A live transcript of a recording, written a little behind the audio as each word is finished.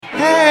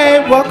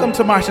Welcome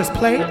to Marsha's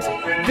Plate.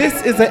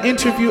 This is an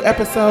interview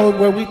episode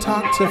where we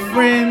talk to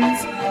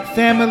friends,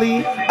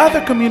 family,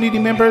 other community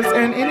members,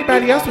 and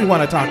anybody else we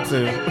want to talk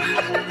to.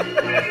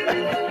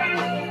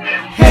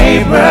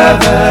 Hey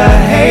brother,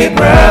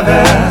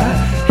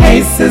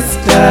 hey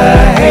sister,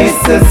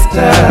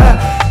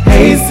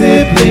 hey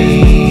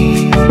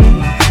sibling,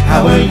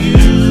 how are you?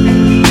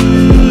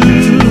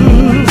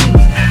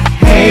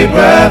 Hey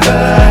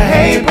brother,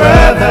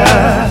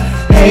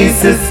 hey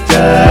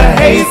sister,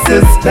 hey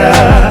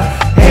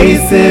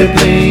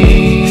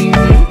sibling,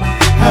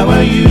 how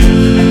are you?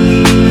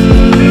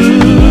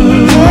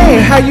 Hey,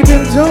 how you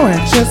been doing?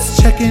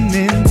 Just checking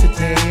in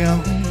today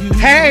on you.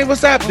 Hey,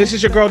 what's up? This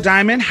is your girl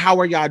Diamond. How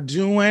are y'all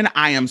doing?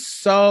 I am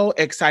so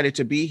excited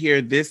to be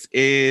here. This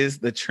is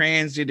the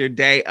Transgender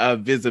Day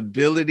of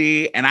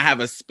Visibility, and I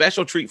have a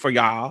special treat for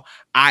y'all.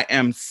 I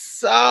am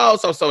so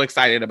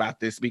excited about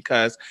this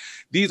because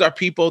these are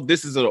people,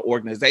 this is an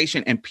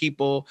organization and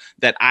people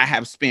that I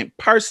have spent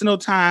personal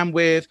time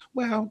with.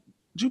 Well,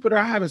 Jupiter,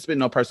 I haven't spent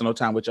no personal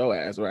time with your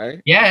ass,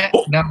 right? Yeah,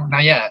 no,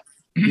 not yet.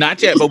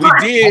 Not yet, but we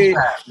did.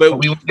 But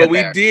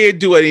we did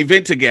do an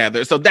event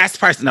together, so that's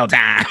personal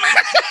time.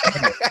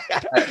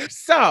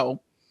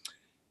 So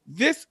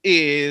this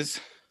is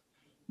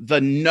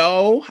the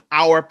Know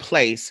Our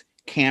Place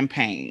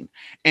campaign,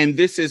 and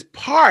this is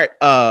part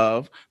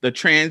of the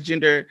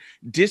Transgender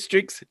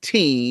Districts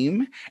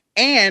team,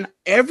 and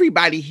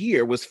everybody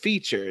here was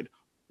featured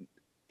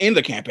in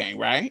the campaign,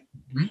 right?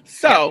 Mm-hmm.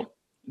 So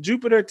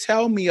Jupiter,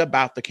 tell me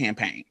about the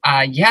campaign.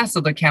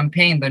 So the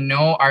campaign, the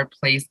Know Our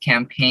Place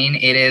campaign,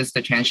 it is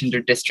the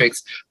Transgender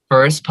District's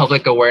first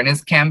public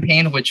awareness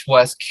campaign, which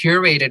was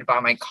curated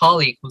by my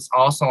colleague who's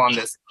also on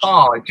this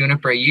call,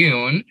 Juniper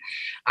Yoon.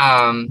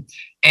 I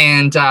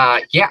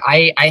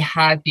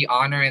had the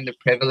honor and the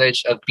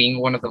privilege of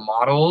being one of the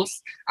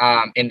models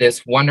in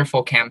this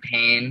wonderful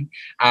campaign.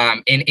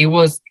 And it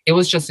was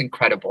just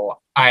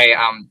incredible.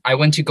 I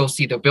went to go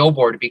see the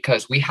billboard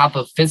because we have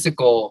a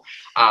physical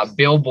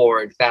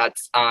billboard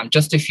that's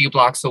just a few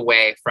blocks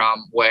away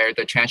from where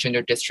the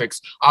Transgender District's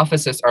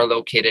offices are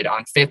located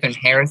on 5th and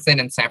Harrison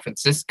in San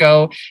Francisco.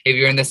 If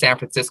you're in the San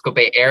Francisco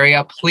Bay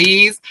Area,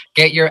 please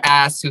get your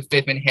ass to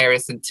 5th and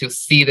Harrison to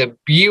see the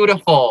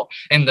beautiful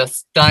and the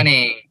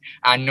stunning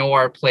Know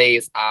Our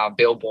Place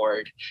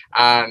billboard.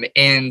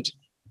 And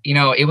you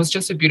know, it was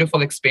just a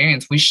beautiful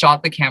experience. We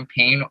shot the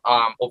campaign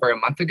over a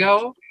month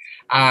ago.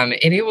 And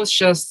it was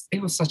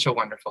such a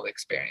wonderful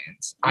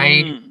experience.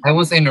 I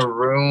was in a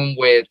room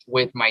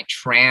with my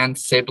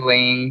trans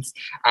siblings.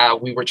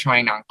 We were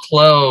trying on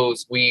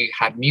clothes. We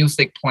had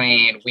music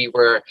playing. We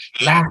were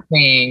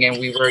laughing, and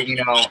we were,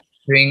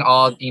 doing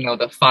all,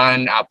 the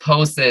fun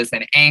poses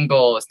and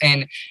angles.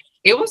 And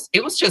it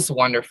was just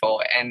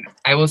wonderful. And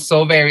I was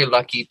so very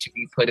lucky to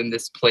be put in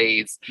this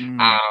place.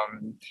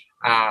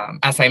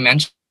 As I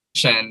mentioned,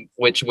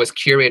 which was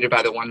curated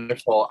by the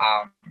wonderful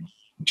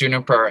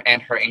Juniper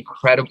and her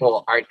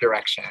incredible art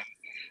direction.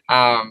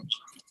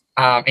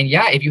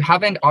 If you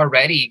haven't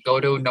already,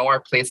 go to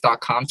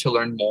knowourplace.com to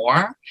learn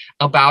more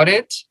about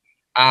it.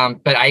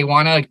 But I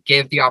want to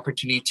give the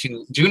opportunity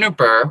to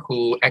Juniper,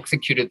 who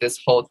executed this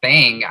whole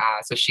thing,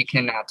 so she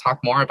can talk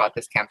more about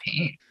this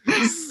campaign.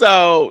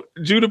 So,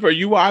 Juniper,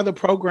 you are the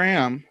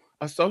program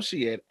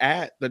associate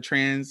at the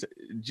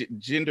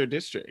Transgender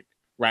District,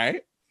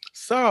 right?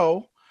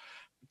 So,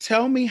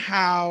 tell me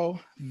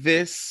how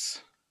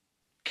this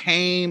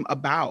came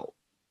about.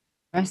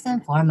 First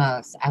and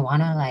foremost, I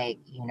want to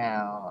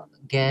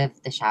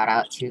give the shout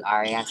out to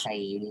Aria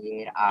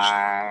Saeed,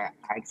 our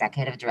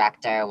executive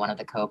director, one of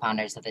the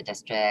co-founders of the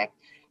district,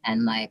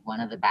 and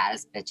one of the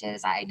baddest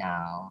bitches I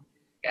know.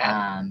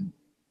 Yeah.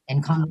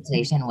 In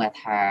conversation with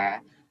her,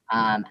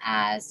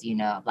 as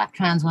a Black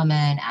trans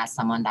woman, as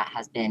someone that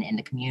has been in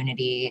the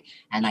community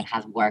and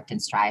has worked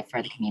and strived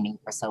for the community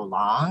for so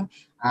long,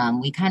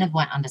 we kind of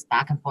went on this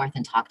back and forth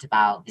and talked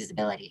about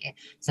visibility.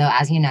 So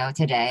as you know,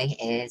 today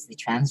is the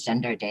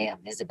Transgender Day of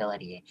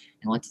Visibility.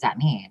 And what does that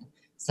mean?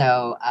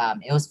 So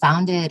it was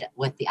founded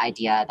with the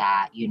idea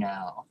that,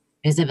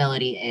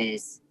 visibility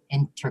is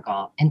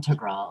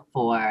integral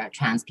for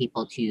trans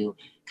people to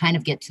kind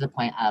of get to the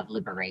point of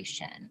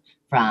liberation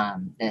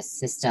from this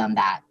system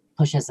that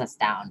pushes us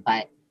down.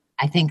 But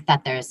I think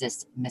that there's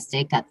this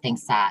mistake that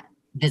thinks that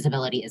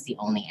visibility is the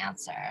only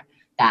answer,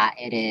 that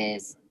it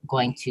is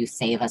going to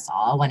save us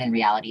all, when in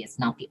reality, it's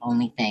not the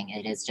only thing.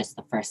 It is just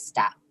the first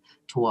step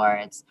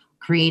towards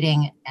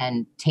creating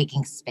and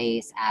taking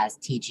space as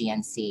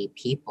TGNC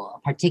people,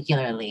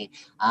 particularly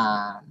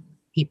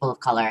people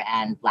of color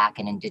and Black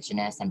and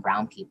Indigenous and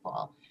Brown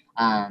people.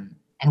 And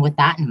with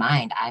that in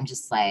mind, I'm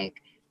just I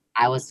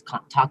was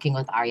talking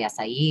with Aria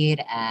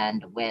Saeed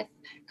and with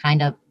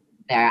kind of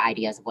their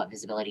ideas of what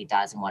visibility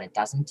does and what it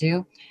doesn't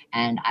do.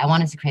 And I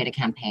wanted to create a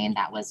campaign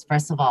that was,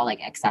 first of all,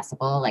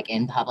 accessible,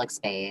 in public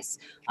space,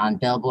 on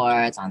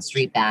billboards, on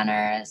street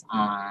banners,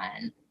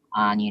 on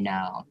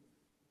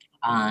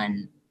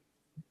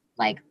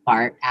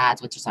BART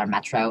ads, which is our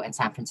metro in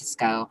San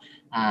Francisco,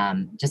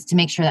 just to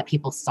make sure that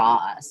people saw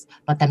us.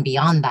 But then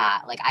beyond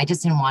that, like, I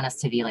just didn't want us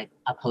to be like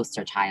a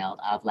poster child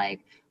of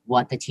like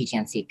what the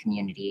TGNC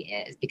community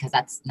is, because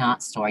that's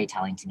not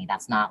storytelling to me.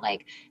 That's not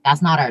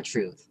our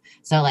truth.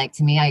 So like,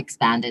 to me, I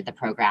expanded the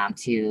program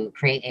to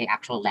create a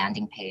actual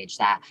landing page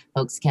that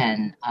folks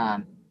can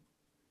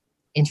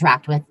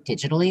interact with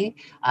digitally,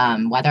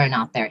 whether or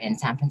not they're in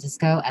San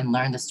Francisco, and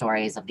learn the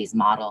stories of these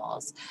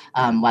models,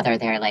 whether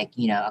they're like,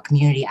 you know, a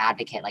community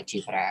advocate like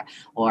Jupiter,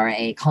 or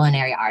a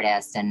culinary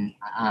artist, and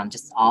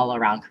just all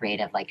around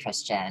creative like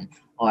Christian,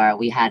 or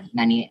we had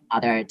many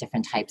other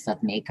different types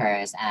of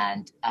makers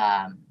and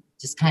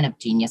just kind of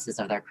geniuses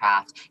of their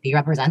craft be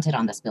represented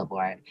on this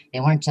billboard.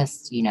 They weren't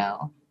just, you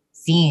know,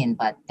 seen,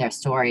 but their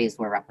stories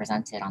were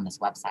represented on this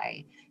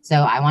website. So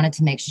I wanted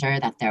to make sure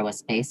that there was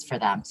space for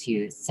them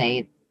to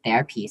say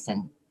their piece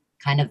and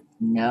kind of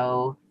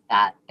know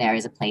that there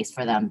is a place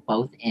for them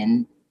both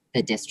in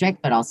the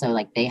district, but also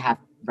like they have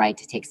right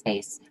to take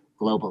space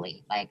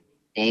globally. Like,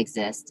 they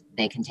exist,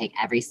 they can take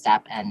every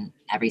step, and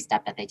every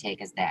step that they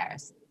take is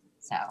theirs.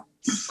 So,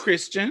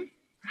 Christian,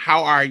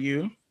 how are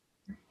you?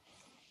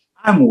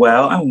 I'm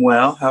well.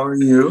 How are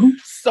you?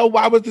 So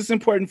why was this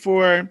important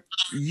for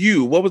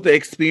you? What was the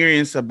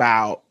experience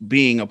about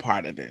being a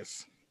part of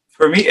this?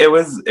 For me, it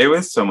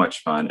was so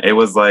much fun. It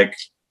was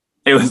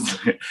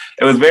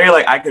very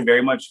like, I could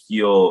very much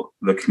feel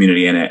the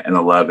community in it and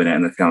the love in it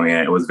and the family in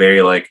it. It was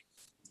very like,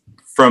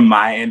 from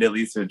my end at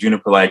least,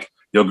 Juniper, like,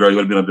 yo girl, you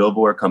want to be on a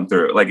billboard? Come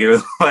through. Like, it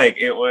was like,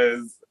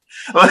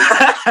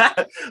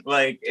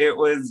 it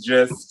was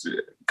just,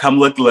 come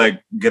look,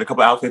 like, get a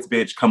couple outfits,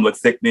 bitch. Come look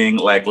sickening.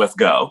 Like, let's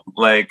go.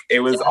 Like, it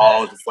was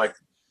all just like,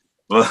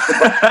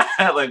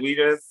 like,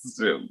 it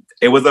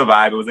was a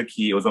vibe. It was a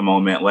key. It was a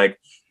moment. Like,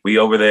 we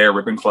over there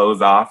ripping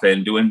clothes off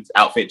and doing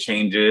outfit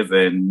changes,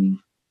 and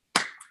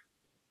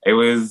it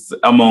was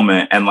a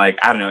moment. And like,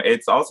 I don't know,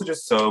 it's also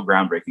just so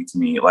groundbreaking to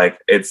me. Like,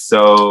 it's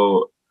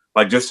so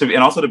like, just to,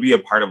 and also to be a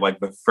part of like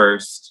the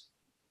first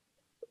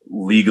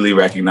legally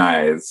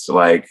recognized,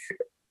 like,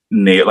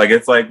 like,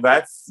 it's like,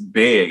 that's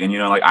big. And, you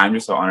know, like, I'm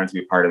just so honored to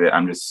be a part of it.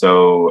 I'm just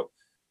so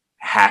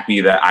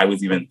happy that I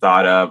was even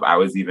thought of. I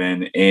was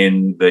even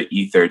in the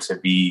ether to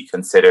be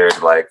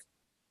considered, like,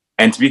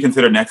 and to be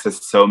considered next to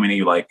so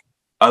many like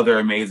other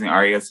amazing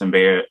artists and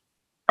Bay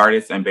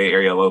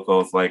Area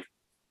locals. Like,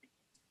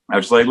 I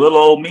was just like, little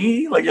old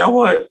me, like, y'all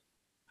what?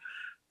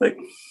 Like,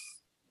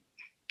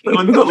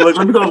 let me go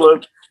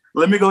look.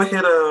 Let me go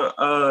hit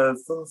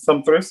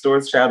some thrift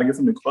stores, child, and get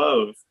some new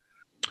clothes.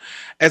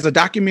 As a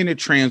documented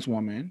trans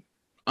woman,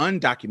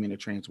 undocumented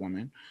trans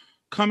woman,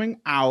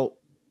 coming out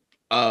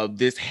of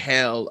this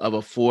hell of a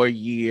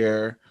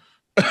 4-year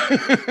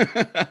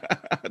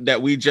that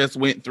we just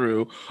went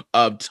through,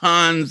 of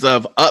tons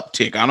of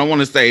uptick. I don't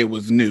want to say it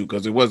was new,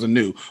 because it wasn't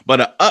new,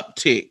 but an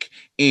uptick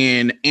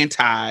in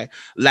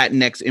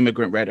anti-Latinx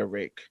immigrant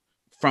rhetoric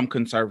from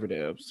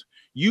conservatives.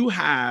 You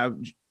have,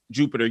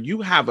 Jupiter,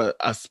 you have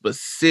a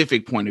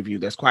specific point of view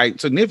that's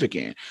quite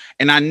significant.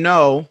 And I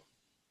know,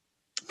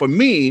 for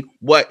me,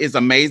 what is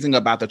amazing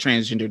about the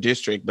transgender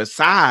district,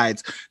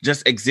 besides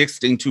just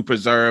existing to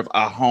preserve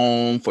a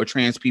home for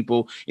trans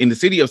people in the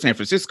city of San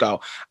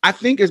Francisco, I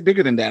think it's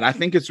bigger than that. I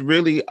think it's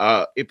really,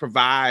 it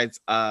provides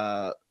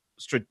a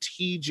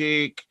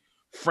strategic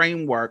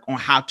framework on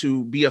how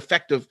to be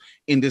effective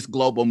in this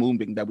global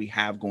movement that we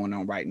have going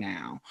on right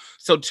now.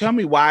 So tell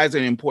me, why is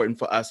it important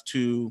for us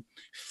to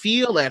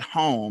feel at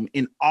home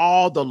in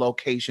all the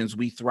locations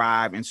we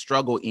thrive and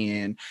struggle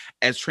in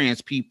as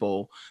trans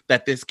people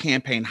that this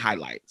campaign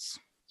highlights?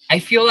 I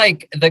feel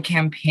like the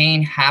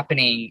campaign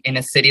happening in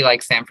a city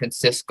like San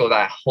Francisco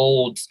that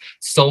holds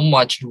so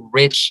much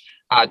rich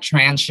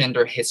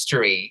transgender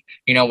history,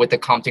 you know, with the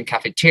Compton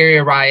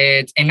cafeteria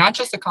riots, and not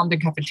just the Compton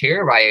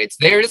cafeteria riots,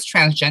 there is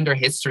transgender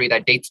history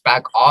that dates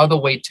back all the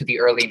way to the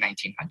early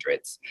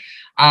 1900s.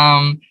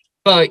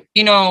 But,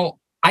 you know,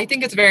 I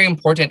think it's very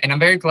important, and I'm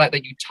very glad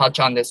that you touch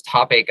on this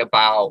topic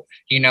about,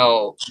 you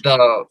know,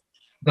 the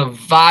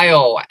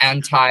vile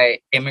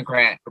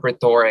anti-immigrant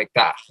rhetoric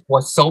that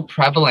was so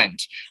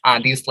prevalent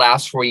these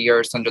last 4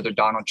 years under the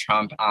Donald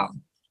Trump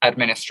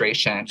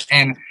administration.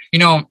 And, you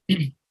know,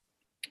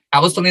 I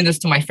was telling this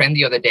to my friend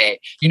the other day.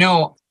 You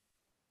know,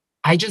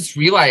 I just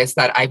realized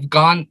that I've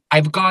gone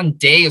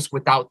days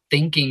without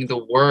thinking the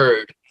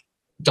word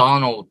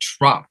Donald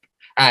Trump.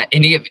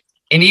 And even,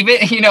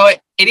 you know,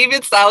 it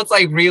even sounds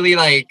like really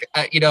like,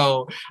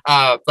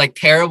 like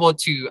terrible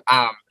to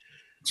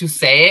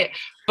say it.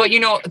 But, you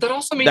know, that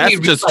also made me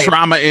realize, that's just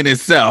trauma in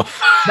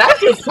itself.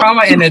 That's just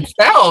trauma in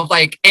itself.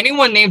 Like,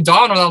 anyone named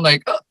Donald, I'm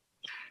like,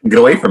 get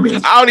away from me.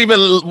 I don't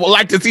even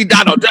like to see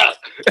Donald Duck.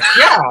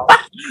 Yeah.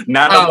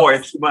 Not no more.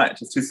 It's too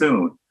much. It's too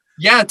soon.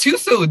 Yeah, too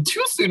soon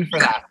for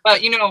that.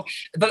 But, you know,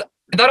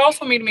 that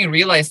also made me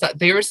realize that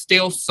there is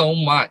still so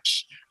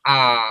much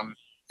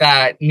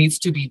that needs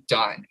to be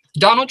done.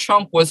 Donald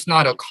Trump was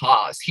not a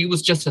cause. He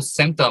was just a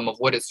symptom of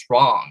what is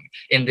wrong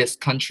in this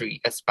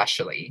country,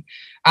 especially.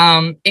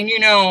 And, you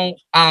know,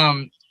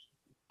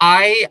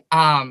 I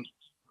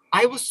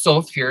I was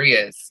so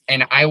furious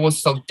and I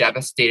was so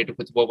devastated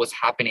with what was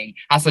happening.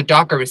 As a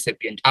DACA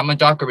recipient, I'm a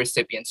DACA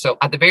recipient. So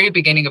at the very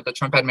beginning of the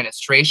Trump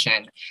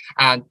administration,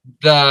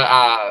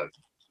 the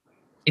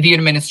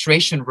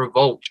administration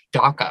revoked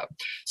DACA.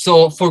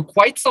 So for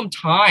quite some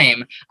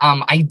time,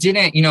 I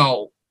didn't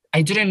know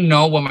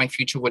what my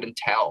future would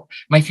entail.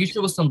 My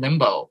future was in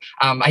limbo.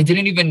 I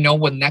didn't even know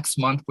what next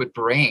month would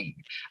bring.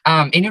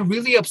 And it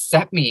really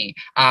upset me.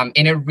 And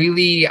it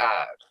really,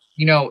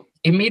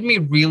 it made me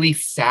really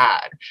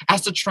sad.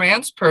 As a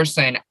trans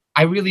person,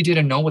 I really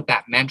didn't know what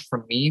that meant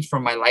for me, for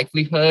my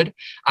livelihood.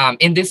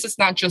 And this is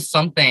not just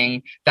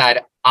something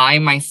that I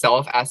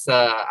myself as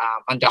a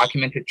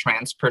undocumented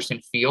trans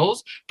person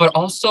feels, but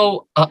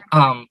also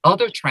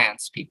other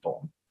trans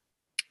people.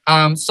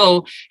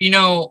 So,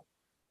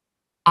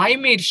 I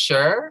made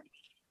sure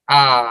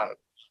that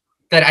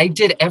I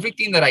did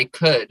everything that I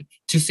could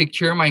to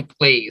secure my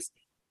place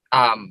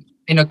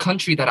in a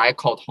country that I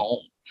called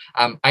home.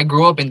 I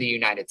grew up in the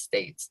United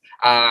States.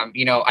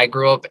 I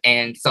grew up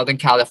in Southern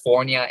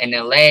California, in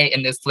LA,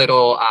 in this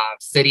little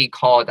city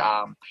called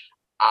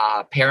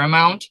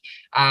Paramount.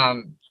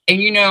 I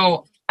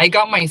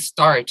got my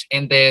start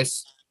in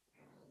this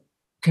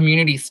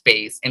community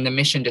space in the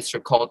Mission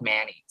District called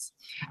Manny's.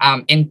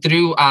 And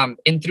through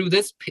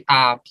this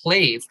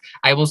place,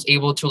 I was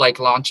able to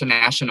launch a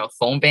national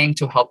phone bank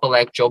to help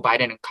elect Joe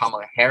Biden and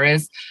Kamala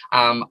Harris.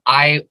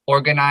 I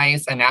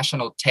organized a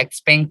national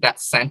text bank that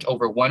sent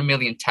over 1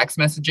 million text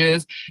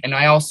messages. And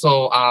I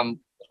also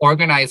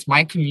organized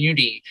my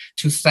community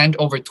to send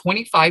over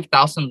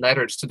 25,000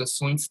 letters to the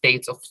swing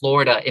states of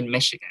Florida and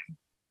Michigan.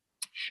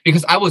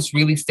 Because I was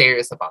really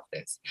serious about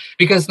this.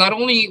 Because not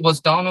only was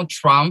Donald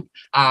Trump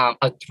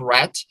a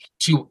threat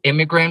to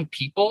immigrant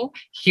people,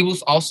 he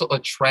was also a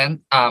threat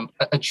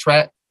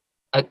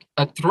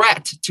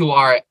to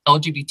our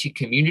LGBT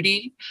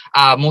community,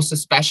 most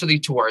especially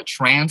to our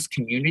trans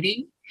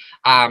community.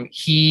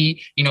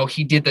 He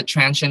did the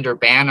transgender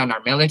ban on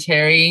our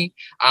military.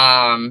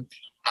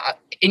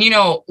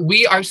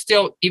 We are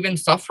still even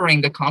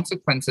suffering the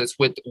consequences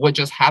with what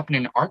just happened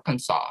in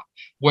Arkansas,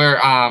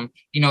 where,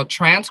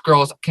 trans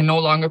girls can no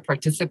longer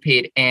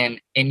participate in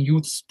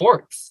youth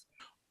sports.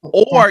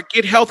 Or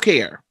get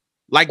healthcare.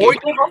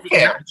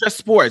 Just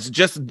sports.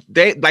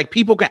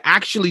 People can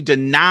actually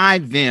deny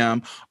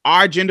them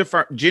our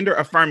gender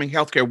affirming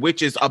healthcare,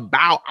 which is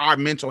about our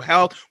mental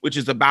health, which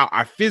is about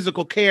our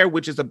physical care,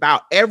 which is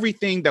about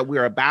everything that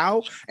we're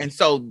about. And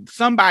so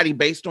somebody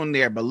based on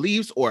their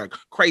beliefs or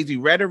crazy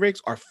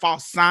rhetorics or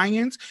false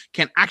science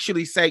can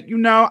actually say,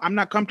 I'm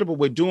not comfortable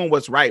with doing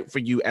what's right for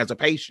you as a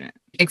patient.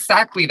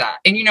 Exactly that.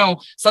 And,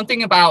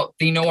 something about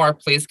the Know Our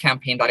Place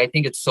campaign that I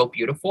think is so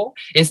beautiful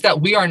is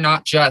that we are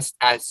not just,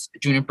 as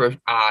Juniper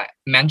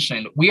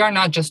mentioned, we are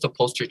not just a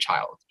poster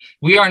child.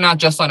 We are not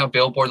just on a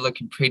billboard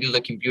looking pretty,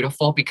 looking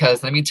beautiful,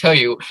 because let me tell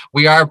you,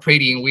 we are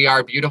pretty and we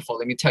are beautiful.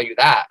 Let me tell you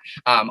that,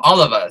 all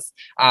of us.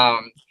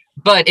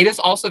 But it is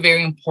also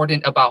very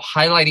important about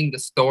highlighting the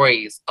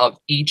stories of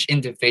each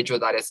individual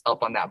that is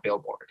up on that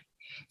billboard.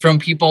 From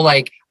people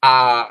like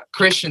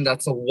Christian,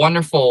 that's a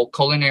wonderful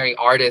culinary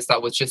artist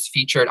that was just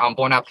featured on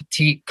Bon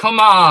Appetit. Come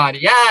on,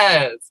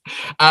 yes.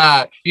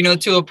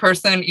 To a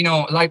person,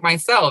 like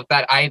myself,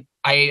 that I've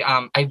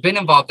been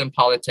involved in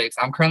politics.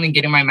 I'm currently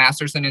getting my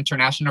master's in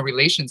international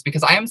relations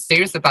because I am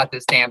serious about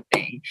this damn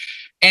thing.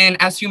 And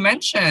as you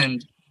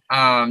mentioned,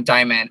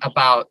 Diamond,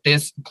 about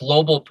this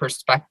global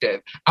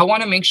perspective, I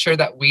want to make sure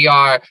that we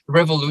are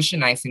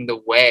revolutionizing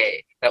the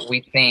way that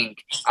we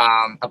think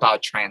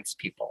about trans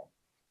people.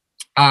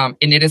 And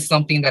it is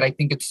something that I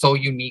think it's so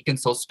unique and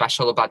so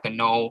special about the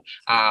Know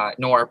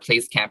Our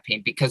Place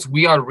campaign, because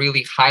we are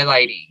really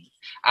highlighting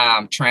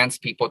trans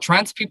people.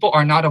 Trans people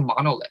are not a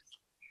monolith.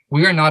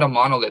 We are not a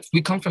monolith.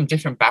 We come from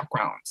different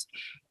backgrounds.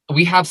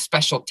 We have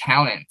special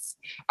talents.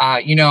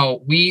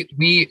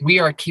 We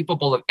are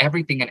capable of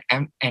everything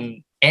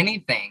and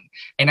anything.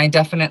 And I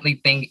definitely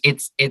think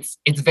it's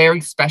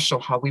very special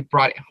how we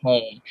brought it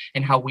home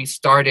and how we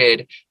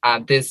started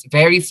this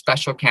very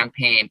special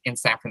campaign in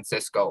San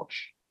Francisco,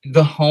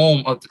 the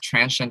home of the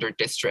transgender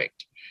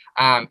district.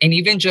 And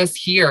even just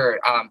here,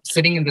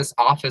 sitting in this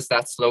office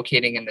that's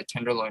located in the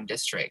Tenderloin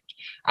district,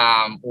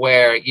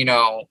 where,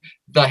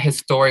 the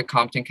historic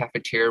Compton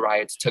cafeteria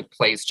riots took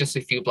place just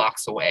a few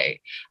blocks away.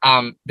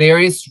 There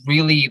is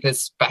really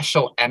this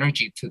special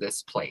energy to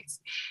this place.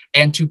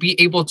 And to be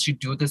able to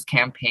do this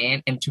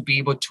campaign and to be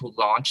able to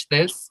launch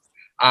this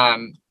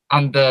on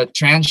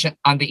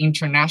the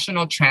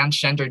International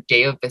Transgender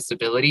Day of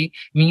Visibility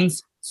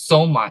means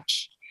so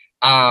much.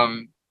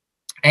 And,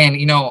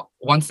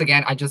 once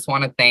again, I just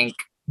want to thank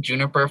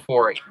Juniper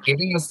for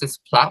giving us this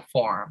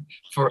platform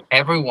for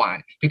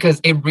everyone,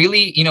 because it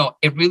really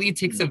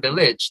takes a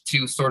village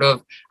to sort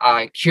of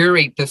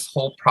curate this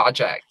whole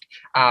project.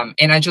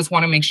 And I just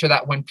want to make sure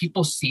that when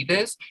people see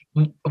this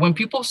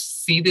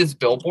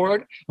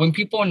billboard, when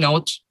people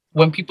go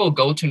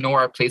to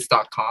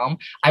knowourplace.com,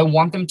 I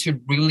want them to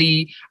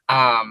really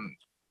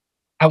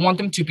I want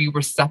them to be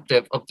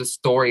receptive of the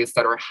stories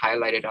that are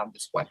highlighted on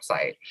this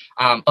website,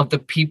 of the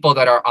people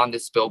that are on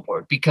this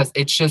billboard, because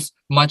it's just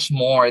much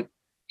more,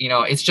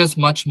 it's just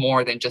much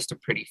more than just a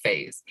pretty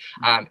face.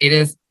 It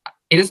is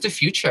the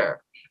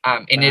future.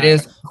 And it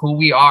is who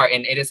we are,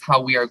 and it is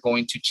how we are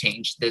going to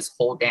change this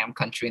whole damn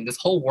country and this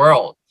whole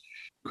world.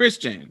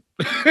 Christian,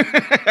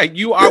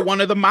 you are one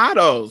of the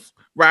models,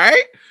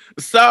 right?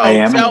 So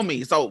tell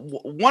me. So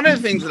one of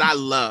the things that I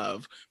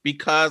love,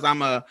 because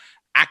I'm a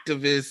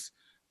activist,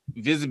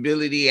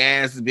 visibility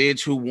ass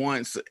bitch who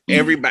wants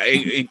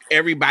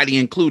everybody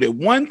included.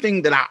 One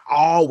thing that I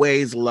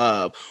always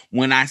love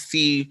when I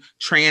see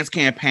trans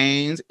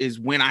campaigns is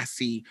when I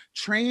see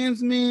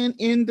trans men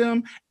in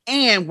them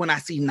and when I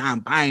see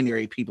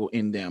non-binary people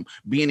in them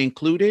being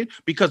included,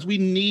 because we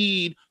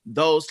need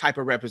those type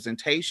of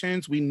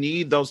representations. We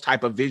need those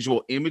type of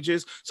visual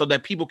images so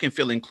that people can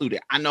feel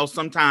included. I know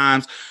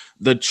sometimes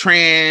the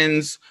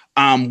trans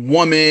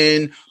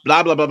woman,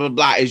 blah, blah, blah, blah,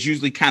 blah, is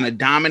usually kind of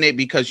dominant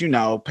because,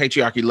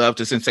 patriarchy love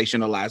to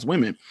sensationalize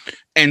women.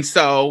 And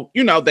so,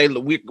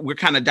 we're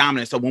kind of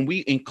dominant. So when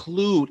we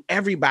include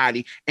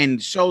everybody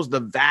and shows the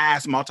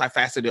vast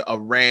multifaceted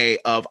array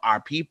of our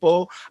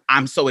people,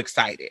 I'm so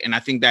excited. And I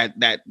think that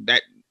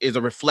is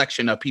a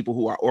reflection of people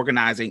who are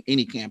organizing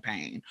any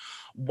campaign.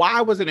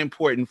 Why was it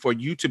important for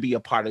you to be a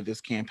part of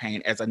this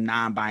campaign as a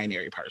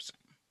non-binary person?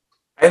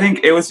 I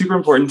think it was super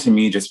important to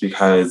me just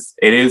because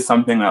it is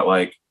something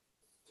that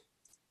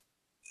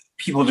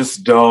people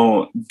just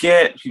don't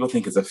get. People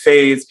think it's a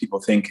phase. People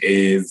think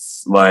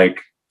is like,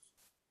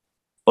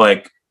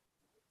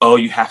 oh,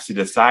 you have to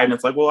decide. And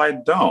it's like, well, I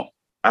don't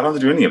have to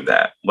do any of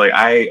that.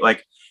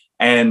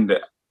 And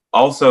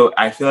also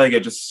I feel like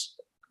it just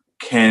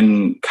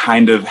can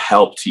kind of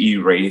help to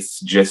erase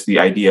just the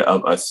idea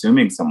of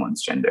assuming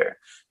someone's gender.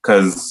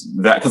 Cause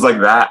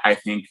that I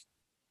think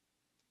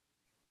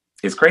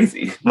is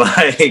crazy.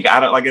 I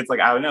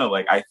don't know.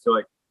 I feel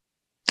like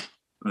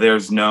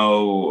there's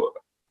no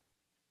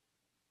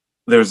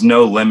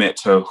limit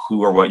to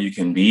who or what you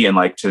can be. And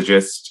to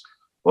just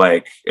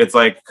it's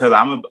cause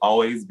I'm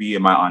always be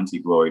in my auntie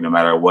glory, no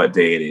matter what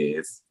day it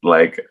is.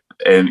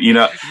 And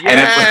yes, and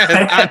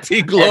it's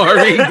auntie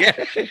glory.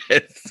 Yes.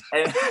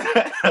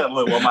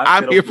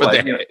 I'm here for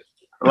that.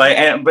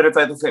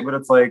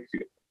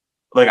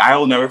 But I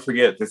will never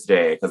forget this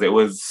day because it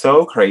was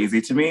so crazy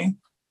to me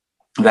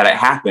that it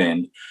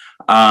happened.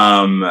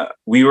 It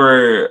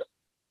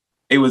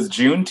was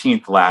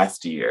Juneteenth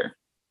last year.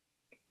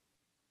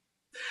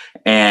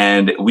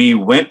 And we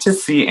went to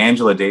see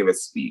Angela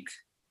Davis speak,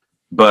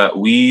 but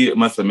we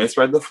must have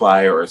misread the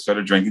flyer or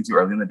started drinking too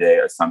early in the day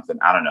or something.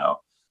 I don't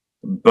know.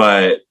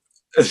 But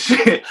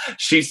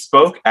she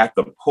spoke at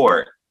the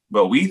port,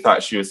 but we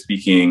thought she was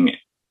speaking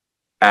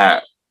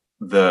at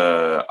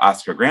the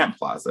Oscar Grant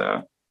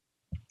Plaza.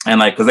 And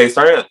because they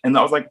started, and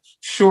I was like,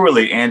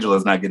 surely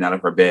Angela's not getting out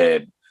of her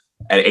bed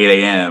at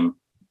 8 a.m.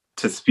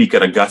 to speak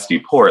at a gusty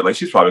port.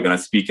 She's probably going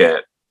to speak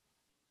at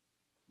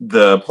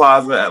the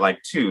plaza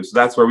at 2. So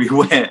that's where we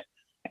went.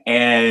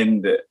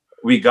 And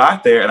we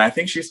got there, and I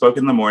think she spoke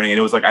in the morning, and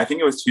it was I think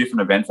it was 2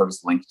 different events that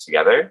was linked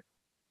together.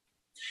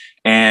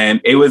 And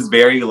it was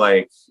very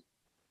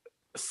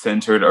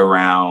centered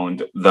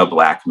around the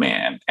Black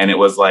man. And it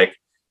was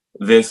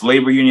this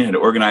labor union had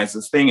organized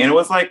this thing, and it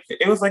was a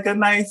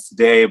nice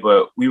day,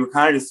 but we were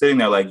kind of just sitting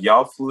there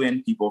y'all flew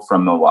in people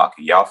from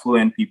Milwaukee, y'all flew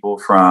in people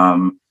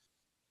from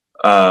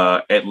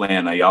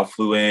Atlanta, y'all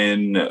flew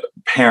in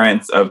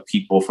parents of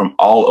people from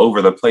all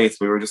over the place.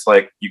 We were just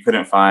you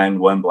couldn't find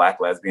one Black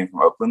lesbian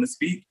from Oakland to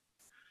speak.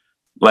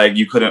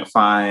 You couldn't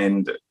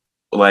find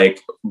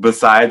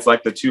besides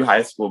the 2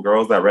 high school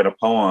girls that read a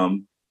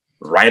poem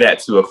right at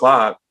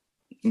 2:00,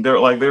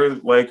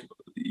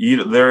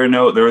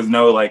 there was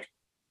no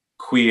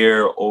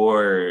queer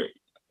or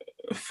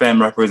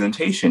femme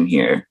representation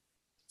here.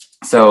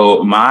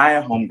 So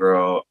my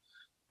homegirl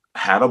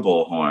had a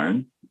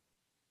bullhorn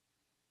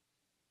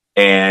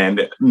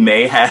and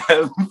may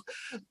have,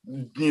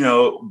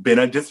 been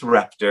a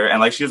disruptor.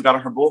 And she just got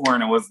on her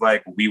bullhorn and was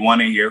we want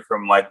to hear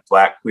from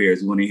Black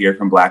queers. We want to hear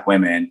from Black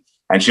women.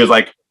 And she was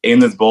in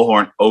this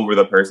bullhorn over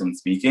the person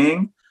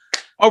speaking.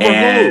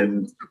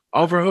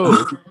 Over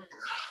who?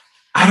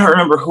 I don't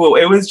remember who.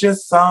 It was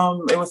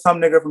some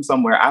nigga from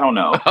somewhere. I don't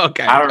know.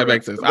 Okay, that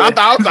makes sense. I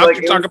thought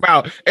you talking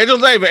about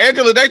Angela Davis.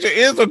 Angela Davis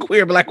is a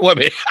queer Black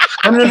woman.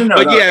 No.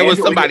 But yeah, it was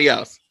somebody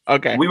else.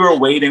 Okay. We were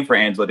waiting for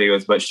Angela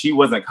Davis, but she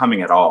wasn't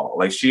coming at all.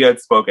 She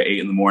had spoke at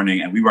 8 a.m,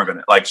 and we weren't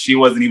gonna she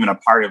wasn't even a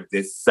part of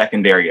this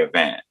secondary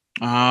event.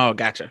 Oh,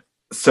 gotcha.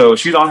 So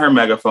she's on her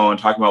megaphone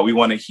talking about we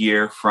want to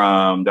hear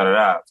from da da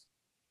da.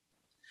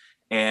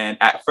 And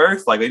at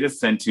first, they just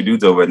sent 2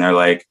 dudes over, and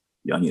they're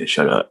y'all need to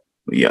shut up.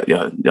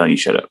 Y'all need to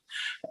shut up.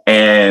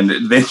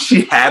 And then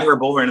she had her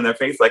bullhorn in their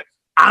face,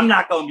 I'm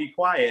not gonna be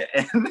quiet.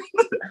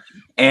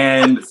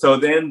 And so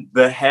then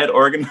the head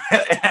organizer,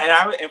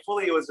 and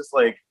fully it was just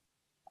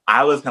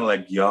I was kind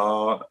of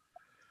y'all,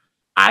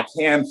 I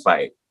can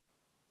fight.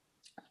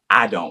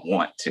 I don't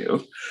want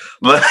to.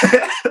 But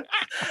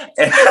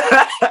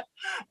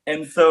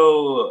and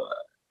so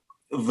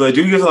the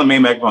dude gets on the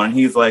main microphone and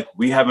he's like,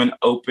 we have an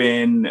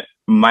open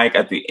mic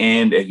at the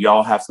end if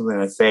y'all have something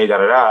to say, da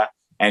da da.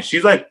 And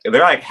she's like,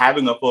 they're like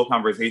having a full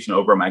conversation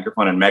over a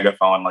microphone and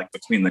megaphone, like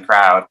between the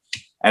crowd.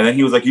 And then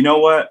he was like, you know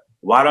what?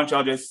 Why don't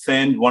y'all just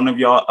send one of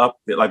y'all up?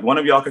 Like one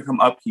of y'all could come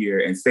up here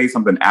and say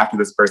something after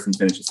this person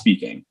finishes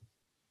speaking.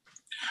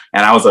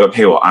 And I was like,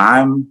 okay, well,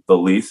 I'm the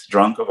least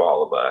drunk of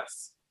all of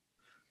us.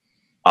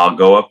 I'll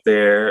go up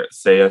there,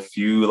 say a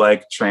few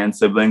like trans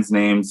siblings'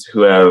 names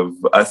who have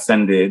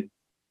ascended,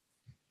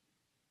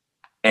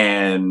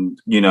 and,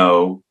 you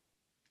know,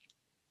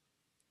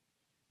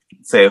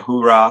 say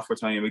hoorah for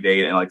Tony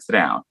McDade and like sit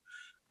down.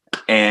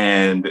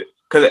 And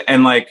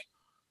like,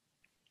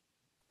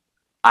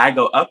 I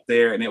go up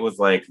there and it was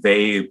like,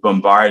 they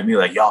bombarded me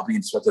like, y'all being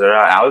disrupted.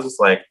 I was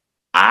like,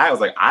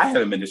 I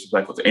haven't been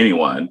disrespectful to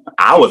anyone.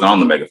 I wasn't on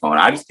the megaphone.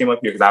 I just came up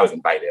here because I was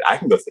invited. I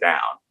can go sit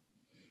down.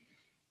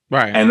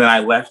 Right. And then I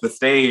left the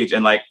stage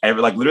and like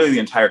literally the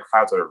entire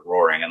crowd started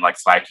roaring. And like,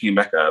 so I came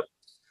back up.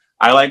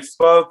 I like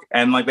spoke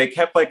and like they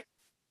kept like,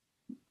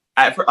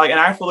 and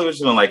I fully was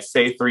just gonna like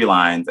say 3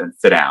 lines and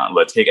sit down,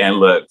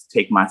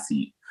 take my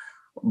seat.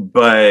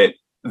 But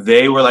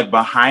they were like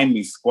behind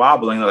me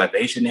squabbling, like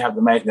they shouldn't have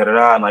the mic, da da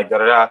da, and like da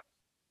da da.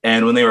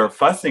 And when they were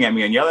fussing at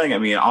me and yelling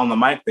at me and on the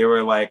mic, they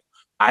were like,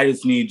 I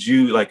just need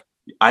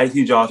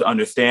y'all to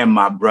understand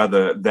my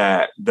brother,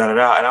 that da da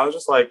da. And I was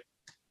just like,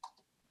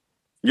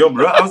 yo,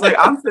 bro. I was like,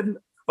 I'm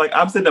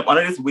sitting up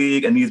under this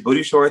wig and these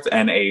booty shorts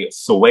and a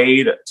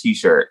suede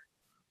t-shirt.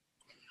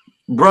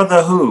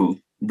 Brother who?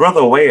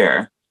 Brother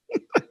where?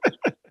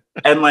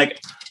 And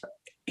like,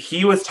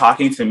 he was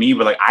talking to me,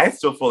 but like, I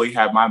still fully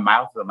had my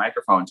mouth to the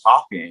microphone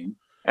talking.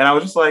 And I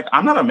was just like,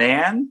 I'm not a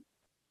man.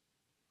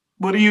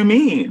 What do you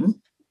mean?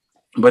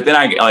 But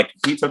then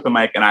he took the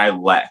mic and I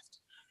left.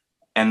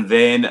 And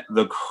then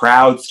the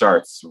crowd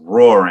starts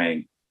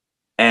roaring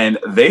and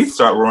they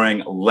start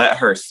roaring, let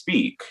her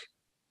speak.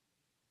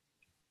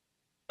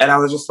 And I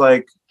was just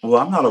like,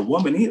 well, I'm not a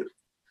woman either.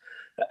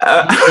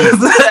 I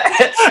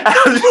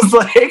was just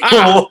like,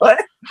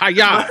 what?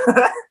 Hiya.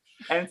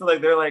 And so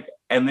like, they're like,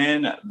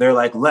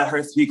 let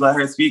her speak.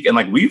 And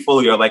like, we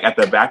fully are like at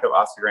the back of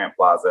Oscar Grant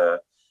Plaza.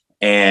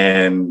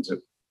 And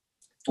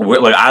we're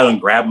like, I done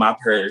grabbed my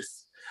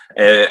purse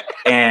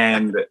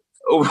and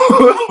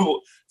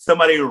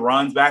somebody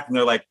runs back and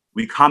they're like,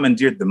 we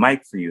commandeered the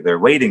mic for you. They're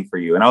waiting for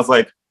you. And I was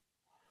like,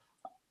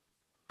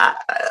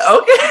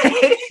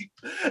 okay.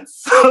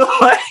 So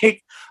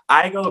like,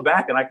 I go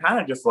back and I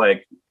kind of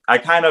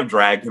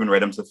dragged him and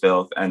read him to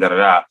filth and da da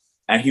da.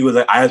 And he was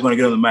like, I just want to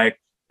get on the mic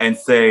and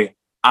say,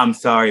 I'm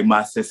sorry,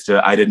 my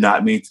sister, I did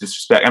not mean to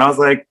disrespect. And I was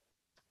like,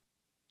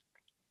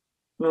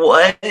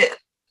 what?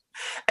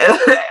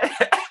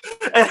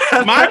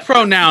 My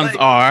pronouns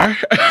are.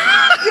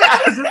 Yeah,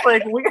 I was just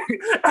like, weird.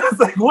 I was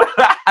like, what?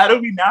 How do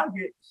we now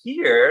get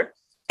here?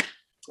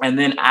 And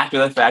then after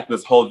the fact,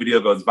 this whole video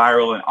goes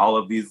viral and all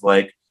of these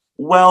like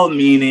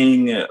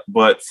well-meaning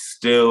but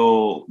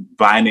still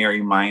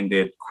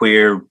binary-minded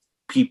queer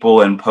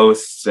people and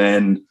posts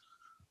and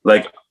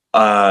like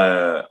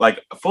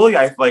fully,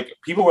 I like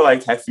people were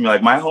like texting me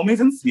like, my homies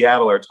in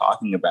Seattle are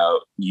talking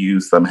about you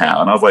somehow.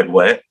 And I was like,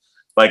 what?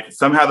 Like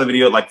somehow the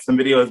video, like some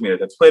videos made it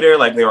to Twitter,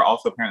 like they were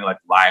also apparently like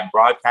live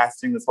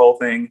broadcasting this whole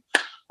thing.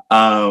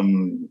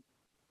 And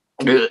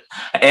it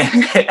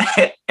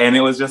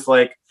was just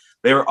like,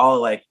 they were all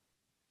like,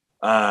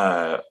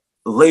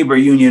 labor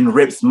union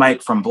rips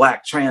mic from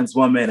black trans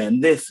woman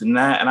and this and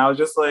that. And I was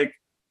just like,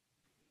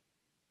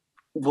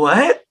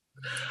 what?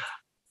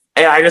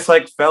 And I just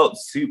like felt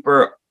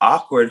super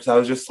awkward. So I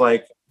was just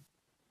like,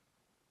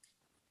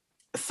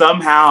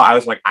 somehow I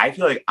was like, I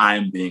feel like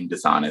I'm being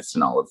dishonest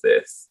in all of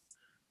this.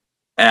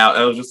 And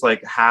I was just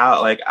like,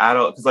 how, like, I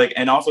don't, because like,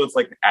 and also it's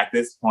like at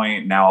this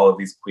point now all of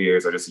these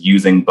queers are just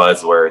using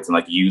buzzwords and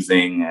like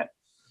using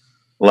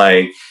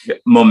like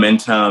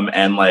momentum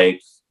and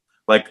like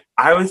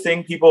I was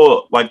seeing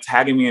people like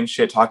tagging me and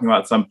shit talking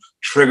about some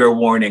trigger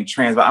warning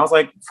trans, but I was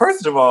like,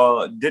 first of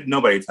all, did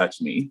nobody touch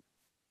me?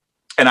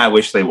 And I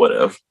wish they would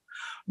have.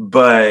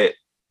 But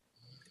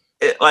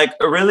it, like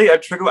really a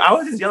trigger, I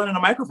was just yelling in a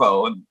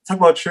microphone,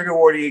 talking about trigger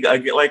warning,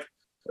 like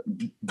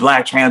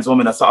black trans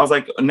woman. So I was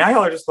like, now y'all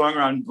are just throwing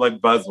around like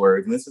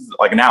buzzwords. And this is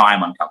like, now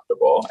I'm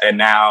uncomfortable. And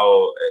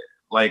now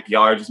like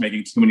y'all are just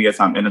making too many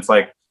assumptions. And it's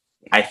like,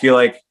 I feel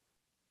like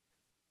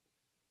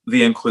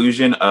the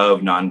inclusion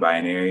of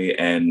non-binary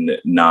and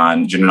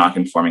gender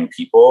non-conforming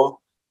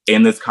people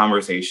in this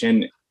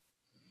conversation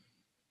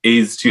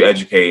is to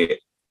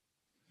educate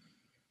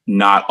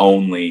not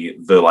only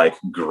the like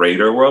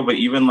greater world, but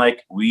even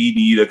like we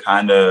need to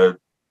kind of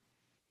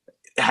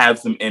have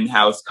some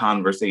in-house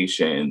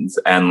conversations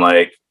and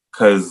like,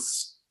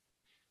 cause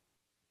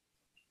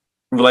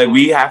like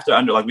we have to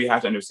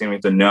understand, we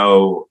have to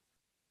know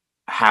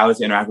how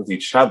to interact with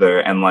each other,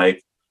 and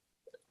like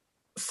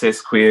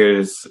cis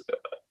queers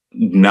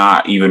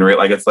not even real,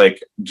 like it's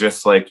like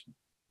just like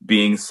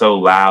being so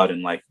loud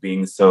and like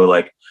being so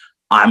like,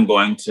 I'm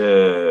going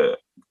to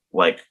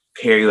like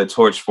carry the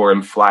torch for it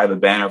and fly the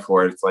banner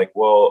for it. It's like,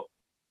 well,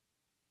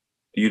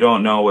 you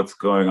don't know what's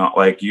going on.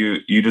 Like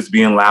you just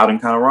being loud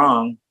and kind of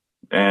wrong,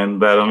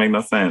 and that don't make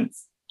no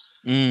sense.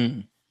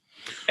 Mm.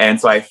 And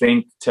so I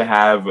think to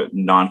have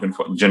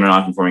gender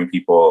nonconforming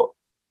people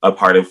a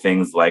part of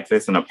things like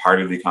this and a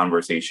part of the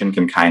conversation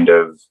can kind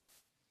of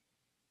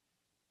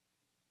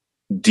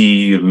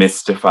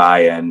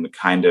demystify and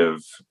kind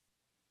of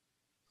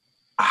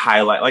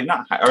highlight, like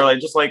not, or like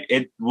just like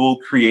it will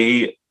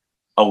create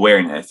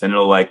awareness and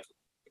it'll like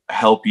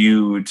help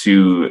you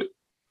to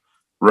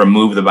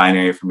remove the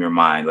binary from your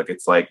mind. Like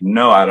it's like,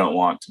 no, I don't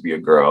want to be a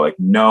girl. Like,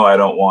 no, I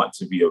don't want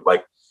to be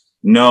like,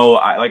 no,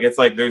 I like, it's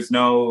like, there's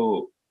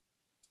no,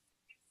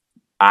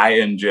 I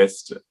am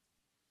just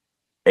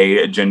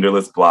a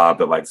genderless blob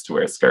that likes to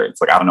wear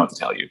skirts. Like, I don't know what to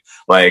tell you.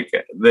 Like,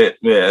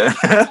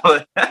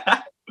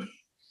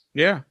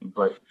 Yeah.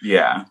 But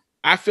yeah.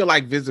 I feel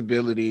like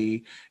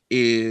visibility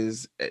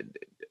is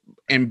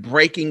and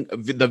breaking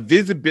the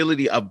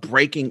visibility of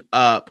breaking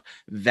up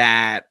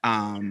that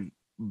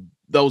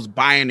those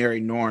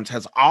binary norms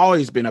has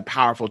always been a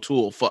powerful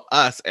tool for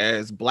us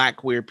as Black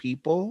queer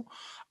people.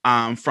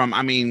 From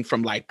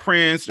like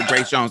Prince to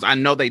Grace Jones. I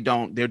know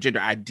their gender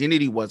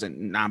identity wasn't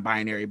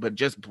non-binary, but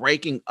just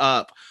breaking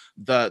up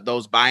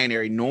those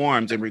binary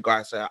norms in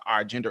regards to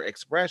our gender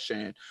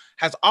expression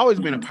has always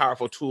been a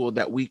powerful tool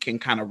that we can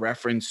kind of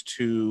reference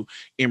to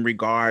in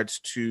regards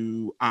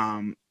to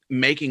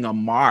making a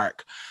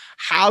mark.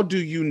 How do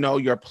you know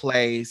your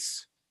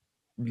place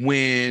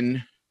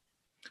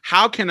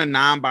how can a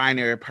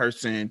non-binary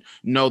person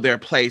know their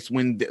place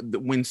when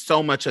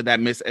so much of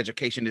that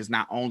miseducation is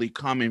not only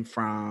coming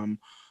from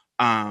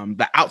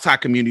the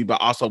outside community,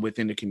 but also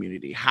within the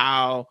community?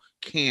 How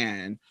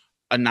can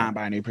a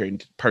non-binary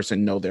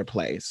person know their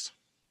place?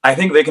 I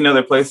think they can know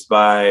their place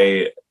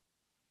by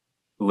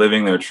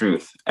living their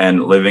truth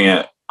and living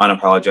it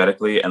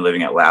unapologetically and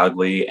living it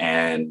loudly.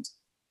 And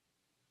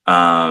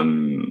I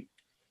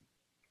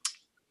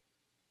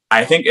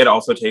think it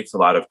also takes a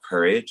lot of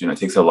courage and it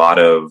takes a lot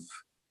of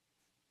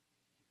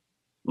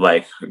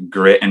like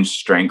grit and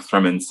strength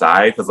from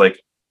inside. Because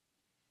like,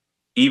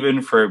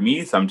 even for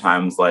me,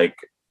 sometimes like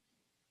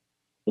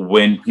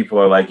when people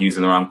are like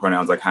using the wrong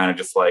pronouns, I kind of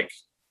just like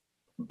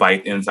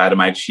bite inside of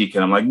my cheek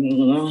and I'm like,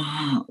 you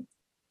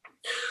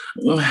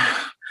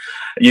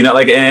know,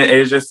 like, and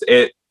it's just,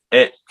 it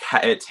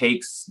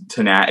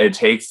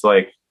takes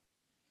like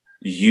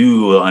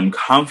you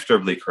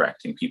uncomfortably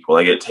correcting people.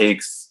 Like it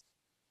takes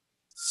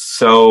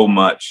so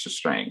much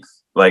strength.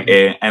 Like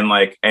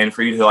and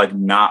for you to like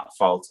not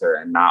falter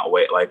and not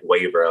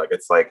waver, like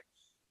it's like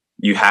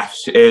you have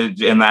to,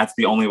 and that's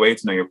the only way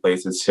to know your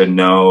place is to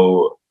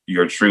know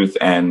your truth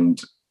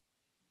and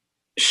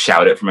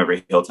shout it from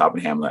every hilltop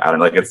and hamlet. I don't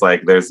like it's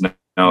like there's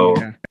no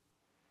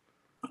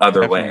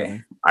other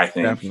way. I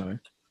think definitely.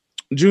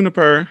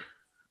 Juniper,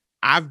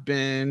 I've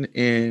been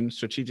in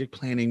strategic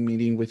planning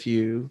meeting with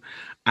you.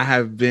 I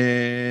have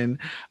been,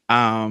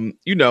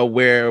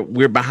 where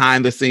we're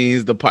behind the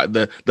scenes,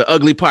 the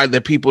ugly part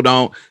that people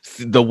don't,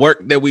 the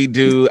work that we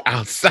do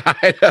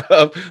outside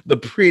of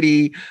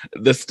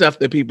the stuff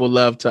that people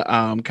love to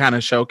kind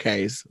of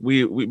showcase.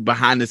 We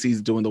behind the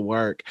scenes doing the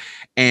work.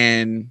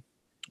 And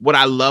what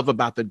I love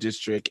about the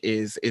district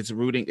is it's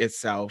rooting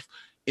itself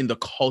in the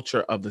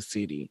culture of the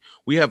city.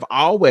 We have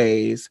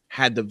always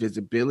had the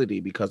visibility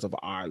because of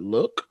our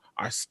look,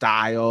 our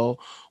style,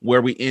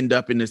 where we end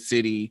up in the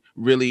city,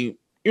 really,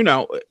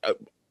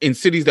 in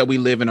cities that we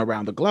live in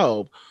around the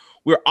globe,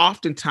 we're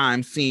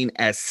oftentimes seen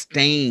as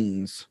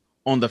stains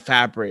on the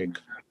fabric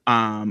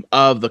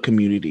of the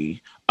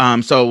community.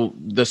 So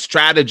the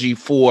strategy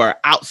for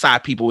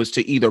outside people is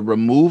to either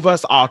remove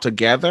us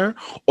altogether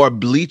or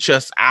bleach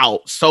us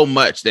out so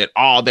much that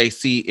all they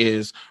see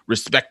is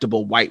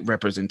respectable white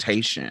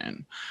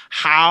representation.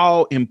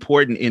 How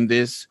important in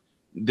this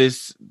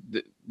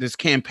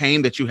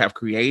campaign that you have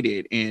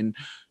created in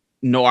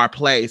Know Our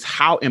Place,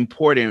 how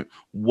important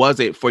was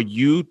it for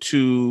you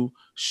to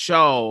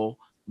show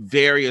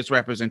various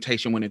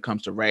representation when it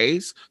comes to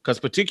race? Because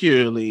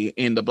particularly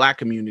in the Black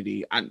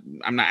community, I'm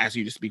not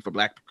asking you to speak for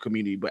Black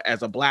community, but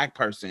as a Black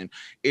person,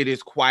 it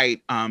is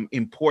quite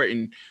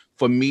important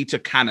for me to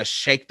kind of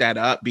shake that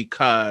up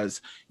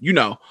because,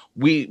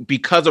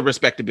 because of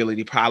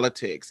respectability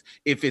politics,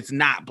 if it's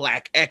not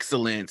Black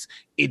excellence,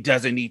 it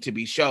doesn't need to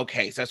be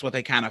showcased. That's what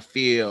they kind of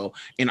feel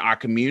in our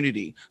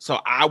community. So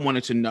I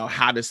wanted to know,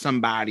 how does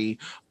somebody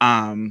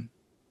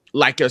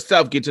like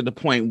yourself get to the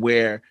point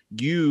where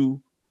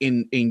you,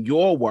 in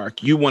your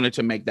work, you wanted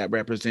to make that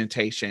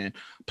representation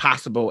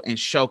possible and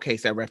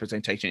showcase that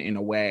representation in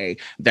a way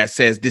that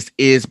says this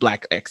is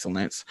Black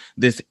excellence.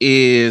 This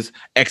is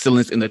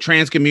excellence in the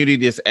trans community.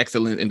 This is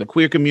excellence in the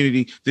queer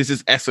community. This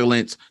is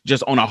excellence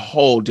just on a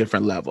whole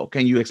different level.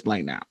 Can you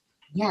explain that?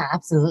 Yeah,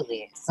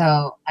 absolutely.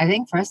 So I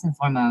think first and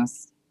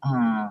foremost,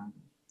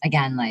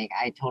 again, like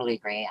I totally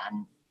agree.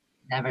 I'm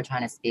never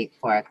trying to speak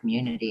for a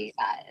community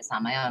that is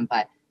not my own,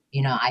 but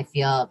I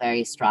feel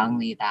very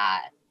strongly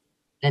that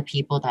the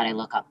people that I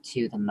look up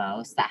to the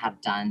most that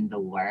have done the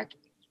work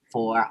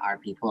for our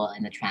people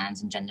in the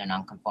trans and gender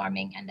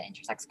nonconforming and the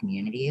intersex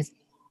communities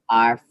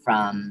are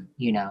from,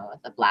 you know,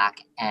 the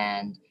Black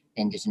and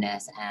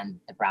Indigenous and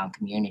the Brown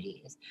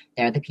communities.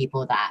 They're the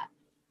people that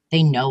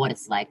they know what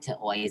it's like to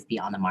always be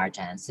on the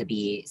margins, to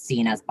be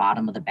seen as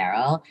bottom of the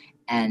barrel,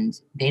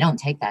 and they don't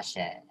take that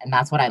shit. And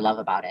that's what I love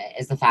about it,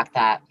 is the fact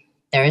that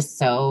there is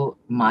so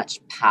much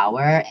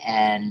power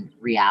and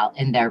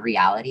in their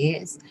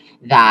realities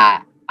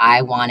that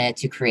I wanted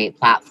to create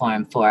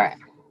platform for,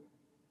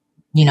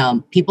 you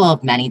know, people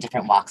of many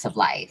different walks of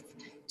life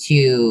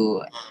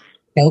to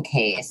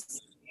showcase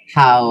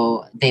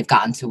how they've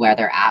gotten to where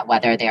they're at,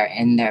 whether they're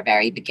in their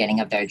very beginning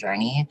of their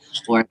journey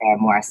or they're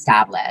more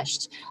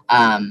established.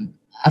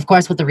 Of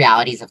course, with the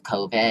realities of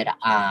COVID,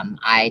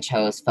 I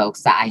chose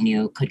folks that I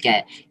knew could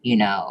get, you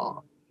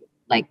know,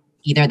 like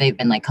either they've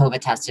been like COVID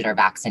tested or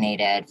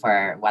vaccinated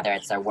for whether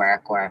it's their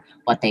work or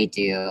what they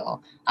do.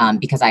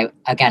 Because I,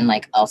 again,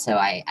 like also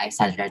I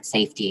centered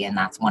safety, and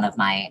that's one of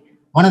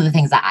the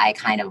things that I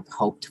kind of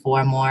hoped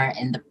for more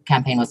in the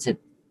campaign, was to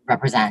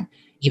represent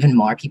even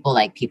more people,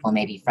 like people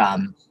maybe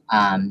from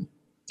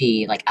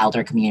the like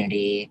elder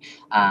community,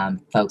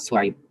 folks who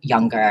are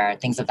younger,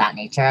 things of that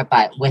nature.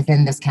 But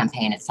within this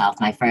campaign itself,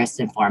 my first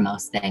and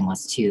foremost thing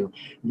was to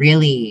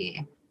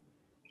really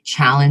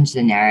challenge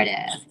the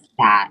narrative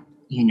that,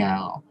 you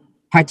know,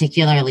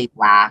 particularly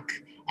Black,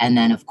 and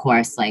then of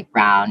course like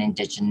Brown,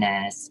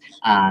 Indigenous,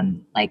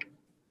 like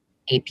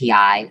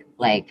API,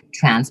 like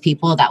trans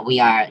people, that we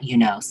are, you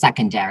know,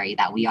 secondary,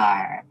 that we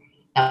are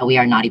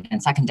not even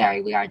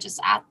secondary. We are just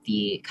at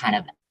the kind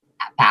of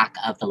back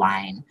of the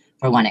line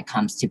for when it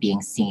comes to being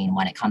seen,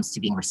 when it comes to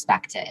being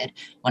respected,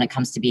 when it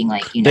comes to being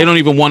like, you know. They don't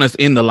even want us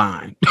in the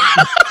line.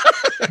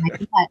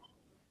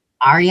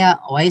 Aria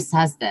always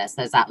says this,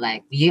 is that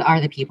like, we are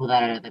the people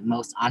that are the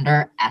most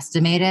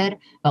underestimated,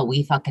 but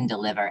we fucking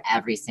deliver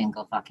every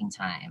single fucking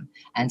time.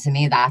 And to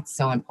me, that's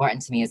so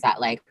important to me, is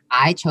that like,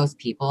 I chose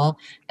people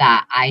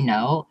that I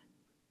know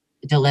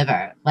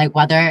deliver, like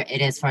whether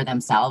it is for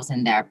themselves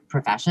in their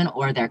profession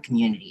or their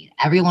community.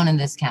 Everyone in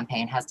this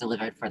campaign has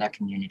delivered for their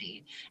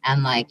community.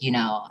 And like, you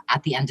know,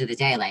 at the end of the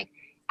day, like,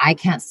 I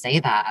can't say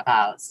that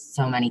about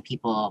so many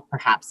people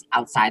perhaps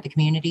outside the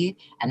community,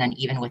 and then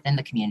even within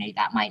the community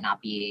that might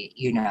not be,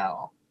 you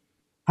know,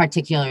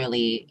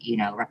 particularly, you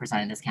know,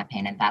 represented in this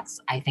campaign. And that's,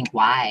 I think,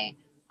 why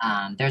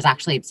there's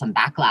actually some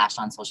backlash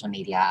on social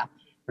media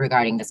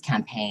regarding this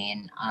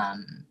campaign.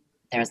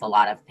 There's a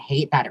lot of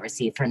hate that it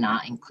received for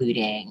not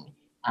including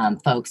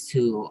folks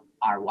who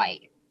are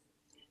white.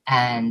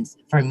 And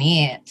for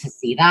me to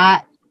see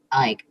that,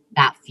 like,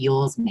 that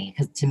fuels me,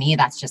 because to me,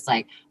 that's just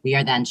like, we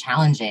are then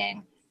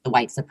challenging the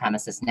white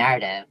supremacist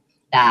narrative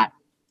that,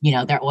 you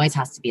know, there always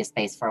has to be a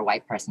space for a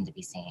white person to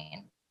be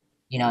seen.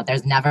 You know,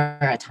 there's never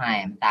a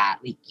time that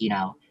we, you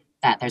know,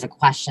 that there's a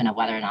question of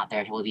whether or not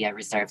there will be a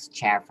reserved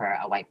chair for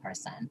a white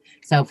person.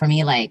 So for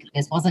me, like,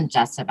 this wasn't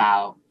just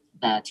about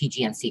the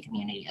TGNC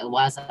community. It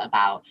was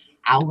about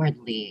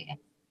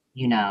outwardly,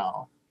 you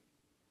know,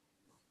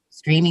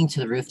 screaming to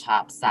the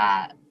rooftops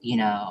that, you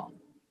know,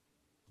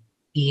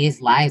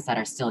 these lives that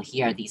are still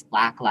here, these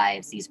Black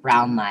lives, these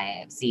brown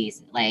lives,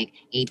 these like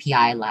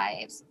API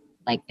lives,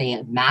 like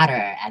they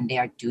matter, and they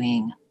are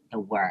doing the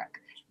work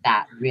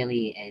that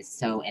really is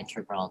so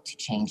integral to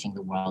changing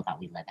the world that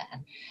we live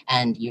in.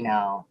 And, you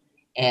know,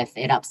 if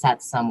it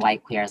upsets some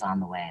white queers on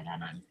the way,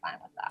 then I'm fine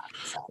with that.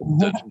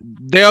 So.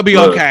 They'll be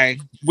okay.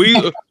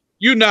 We,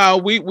 you know,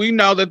 we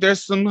know that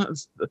there's some,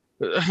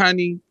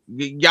 honey,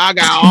 y'all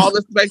got all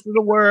the space in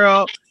the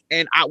world.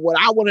 And what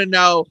I want to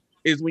know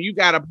is, when you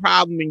got a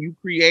problem and you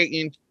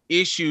creating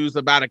issues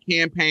about a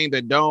campaign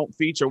that don't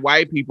feature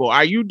white people,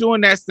 are you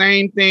doing that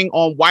same thing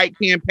on white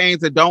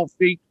campaigns that don't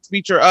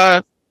feature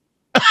us?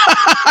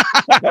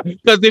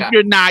 Because if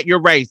you're not,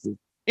 you're racist.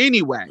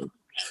 Anyway,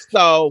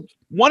 so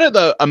one of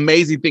the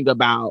amazing thing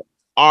about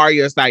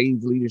Aria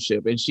Saeed's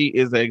leadership, and she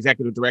is the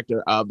executive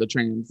director of the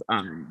Trans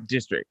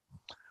District,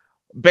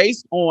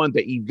 based on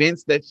the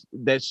events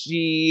that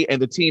she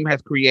and the team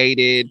has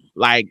created,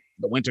 like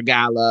the Winter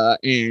Gala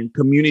and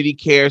community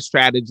care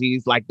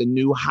strategies, like the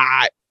new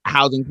hot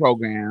housing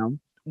program,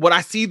 what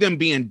I see them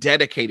being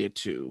dedicated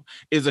to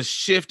is a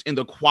shift in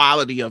the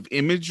quality of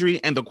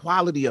imagery and the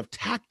quality of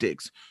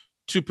tactics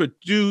to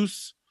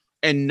produce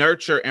and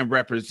nurture and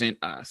represent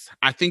us.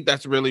 I think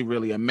that's really,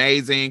 really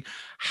amazing.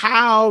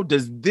 How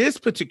does this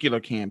particular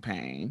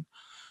campaign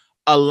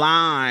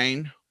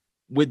align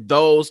with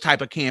those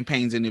type of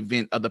campaigns and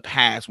events of the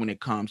past when it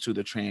comes to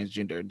the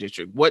transgender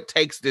district? What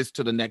takes this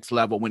to the next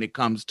level when it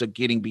comes to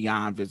getting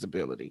beyond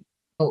visibility?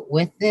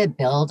 With the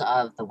build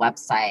of the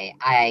website,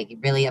 I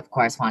really, of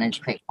course, wanted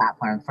to create a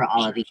platform for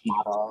all of these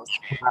models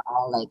who are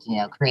all like, you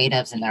know,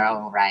 creatives in their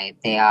own right.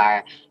 They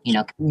are, you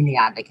know, community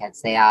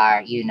advocates. They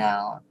are, you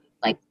know,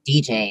 like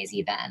DJs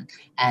even.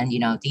 And, you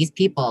know, these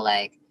people,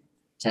 like,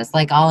 just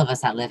like all of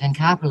us that live in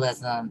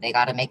capitalism, they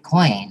got to make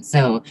coins.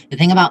 So the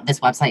thing about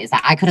this website is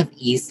that I could have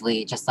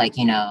easily just like,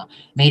 you know,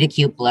 made a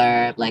cute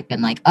blurb, like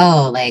been like,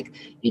 oh, like,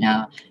 you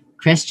know,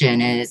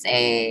 Christian is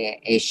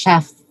a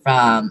chef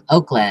from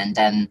Oakland.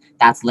 And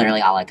that's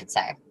literally all I could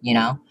say, you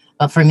know?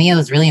 But for me, it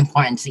was really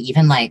important to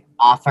even like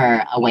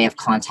offer a way of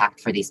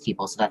contact for these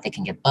people so that they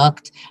can get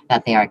booked,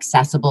 that they are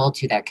accessible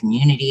to their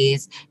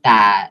communities,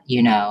 that,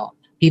 you know,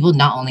 people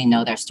not only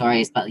know their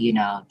stories, but, you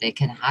know, they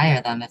can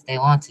hire them if they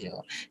want to.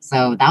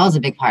 So that was a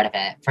big part of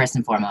it. First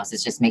and foremost,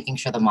 is just making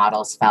sure the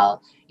models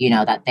felt, you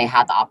know, that they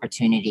had the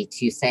opportunity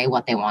to say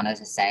what they wanted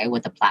to say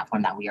with the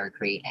platform that we are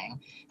creating,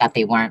 that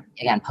they weren't,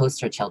 again,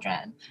 poster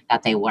children,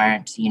 that they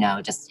weren't, you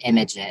know, just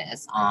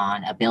images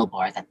on a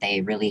billboard, that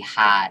they really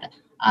had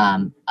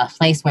a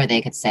place where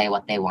they could say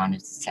what they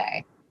wanted to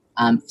say.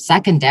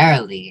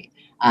 Secondarily,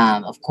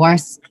 of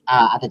course,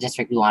 at the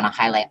district, we want to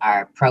highlight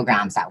our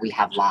programs that we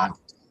have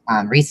launched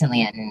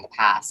recently and in the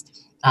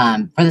past.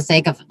 For the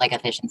sake of like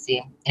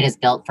efficiency, it is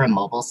built for a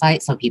mobile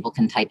site, so people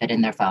can type it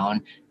in their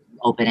phone,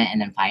 open it, and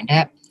then find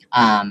it.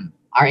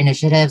 Our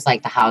initiatives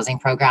like the housing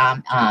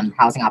program,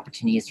 housing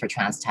opportunities for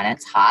trans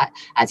tenants, HOT,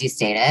 as you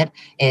stated,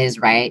 is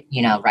right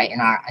in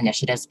our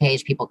initiatives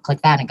page. People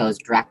click that and it goes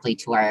directly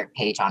to our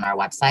page on our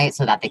website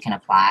so that they can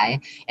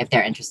apply if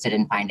they're interested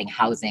in finding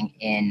housing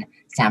in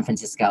San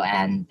Francisco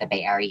and the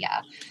Bay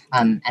Area.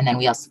 And then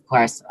we also, of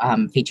course,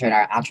 featured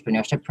our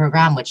entrepreneurship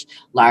program, which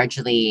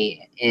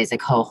largely is a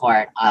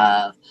cohort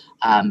of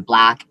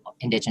Black,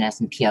 Indigenous,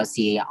 and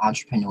POC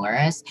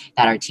entrepreneurs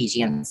that are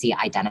TGNC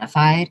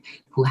identified,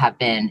 who have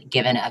been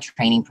given a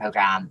training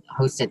program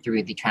hosted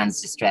through the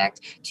Trans District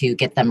to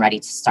get them ready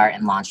to start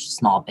and launch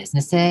small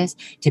businesses,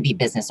 to be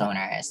business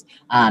owners.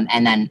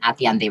 And then at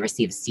the end, they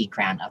receive a seed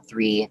grant of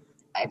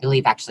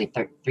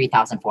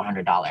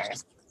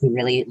 $3,400 to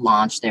really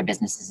launch their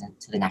businesses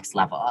into the next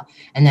level.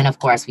 And then, of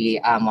course, we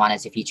wanted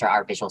to feature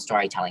our visual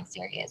storytelling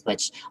series,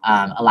 which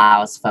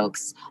allows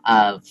folks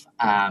of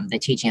the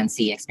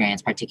TGNC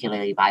experience,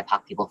 particularly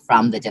BIPOC people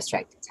from the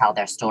district, to tell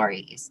their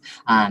stories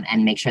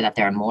and make sure that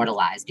they're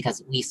immortalized,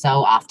 because we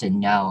so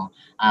often know,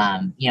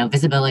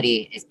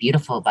 visibility is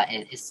beautiful, but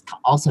it is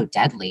also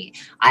deadly.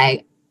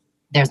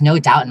 There's no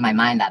doubt in my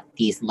mind that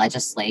these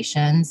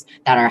legislations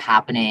that are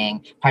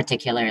happening,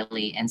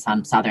 particularly in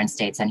some southern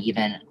states and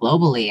even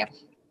globally,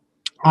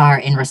 are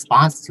in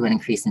response to an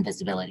increase in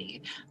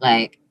visibility.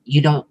 I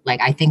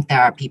think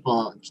there are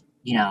people,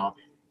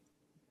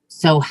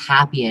 so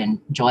happy and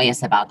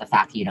joyous about the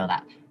fact,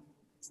 that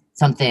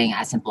something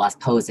as simple as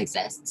Pose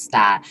exists,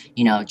 that,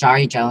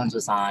 Jari Jones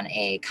was on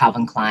a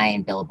Calvin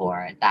Klein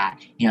billboard, that,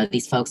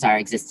 these folks are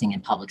existing in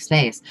public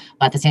space.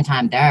 But at the same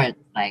time, there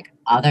are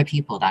other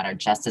people that are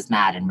just as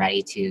mad and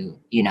ready to,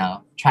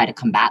 try to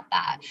combat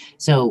that.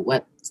 So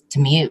what, to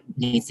me, it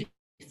needs to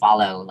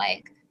follow,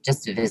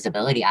 just the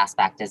visibility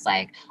aspect is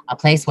a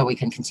place where we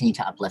can continue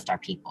to uplift our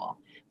people,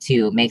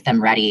 to make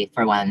them ready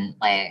for when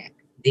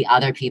the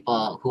other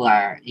people who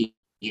are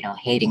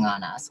hating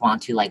on us want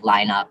to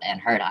line up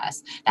and hurt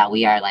us, that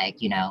we are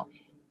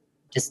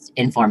just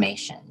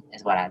information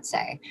is what I'd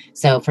say.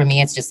 So for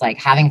me, it's just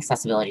having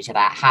accessibility to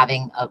that,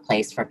 having a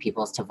place for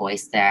people to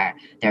voice their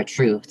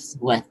truths,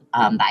 with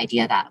the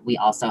idea that we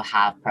also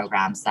have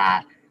programs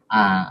that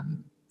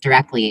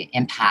directly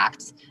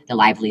impact the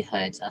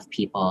livelihoods of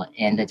people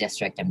in the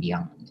district and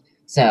beyond.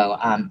 So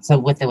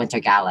with the Winter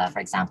Gala,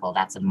 for example,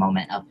 that's a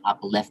moment of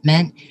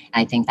upliftment. And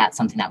I think that's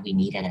something that we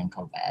needed in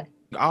COVID.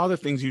 All the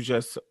things you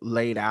just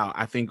laid out,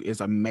 I think is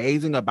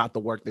amazing about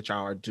the work that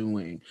y'all are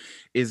doing,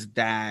 is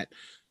that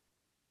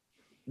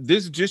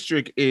this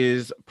district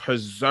is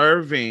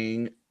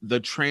preserving the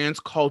trans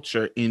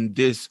culture in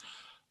this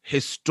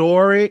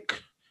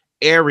historic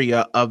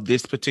area of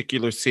this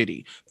particular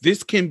city.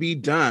 This can be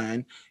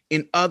done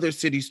in other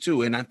cities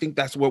too. And I think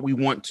that's what we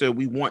want to,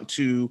 when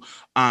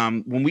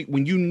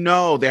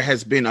there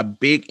has been a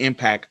big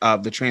impact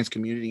of the trans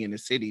community in the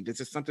city, this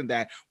is something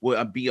that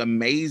will be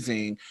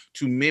amazing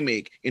to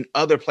mimic in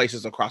other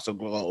places across the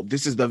globe.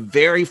 This is the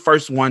very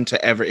first one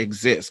to ever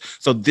exist.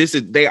 So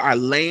they are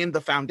laying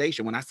the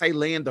foundation. When I say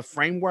laying the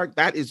framework,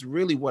 that is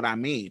really what I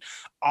mean.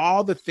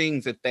 All the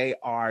things that they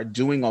are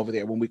doing over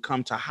there when we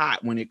come to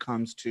HOT, when it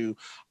comes to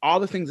all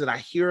the things that I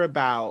hear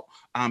about,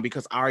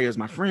 because Aria is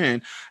my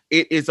friend,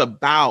 it is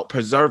about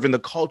preserving the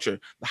culture.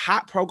 The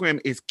HOT program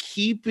is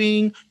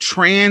keeping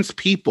trans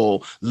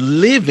people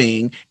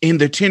living in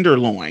the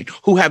Tenderloin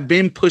who have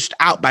been pushed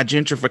out by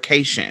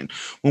gentrification.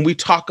 When we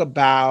talk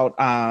about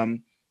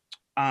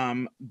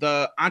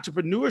the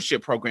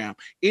entrepreneurship program,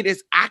 it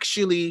is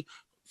actually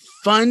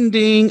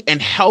funding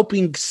and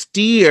helping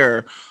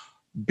steer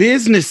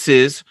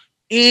businesses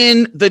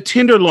in the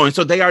Tenderloin,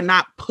 so they are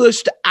not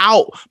pushed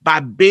out by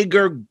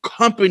bigger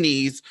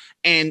companies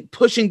and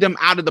pushing them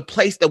out of the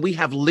place that we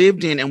have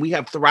lived in and we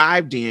have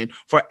thrived in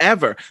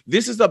forever.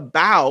 This is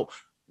about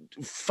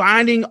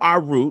finding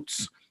our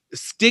roots,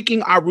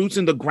 sticking our roots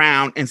in the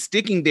ground and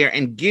sticking there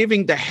and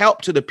giving the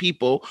help to the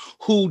people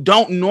who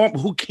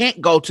who can't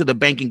go to the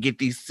bank and get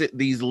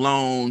these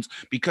loans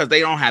because they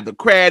don't have the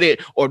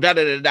credit or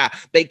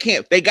they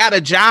got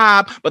a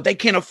job but they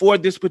can't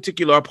afford this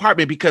particular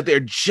apartment because they're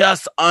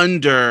just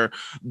under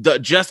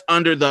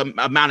the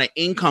amount of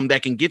income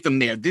that can get them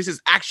there. This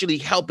is actually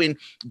helping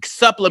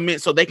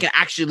supplement so they can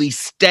actually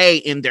stay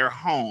in their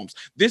homes.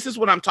 This is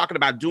what I'm talking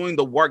about, doing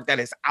the work that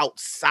is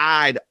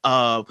outside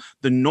of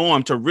the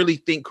norm to really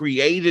think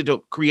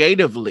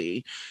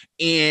creatively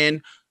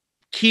in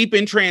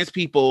keeping trans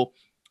people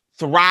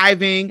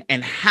thriving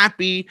and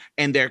happy,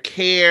 and their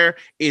care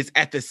is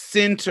at the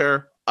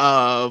center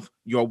of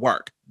your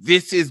work.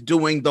 This is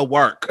doing the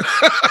work.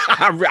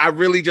 I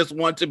really just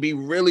want to be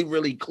really,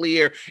 really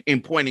clear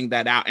in pointing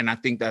that out. And I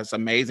think that's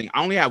amazing.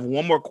 I only have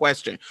one more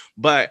question,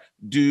 but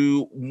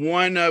do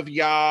one of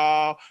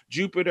y'all,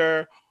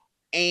 Jupiter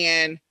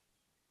and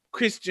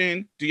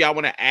Christian, do y'all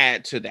want to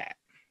add to that?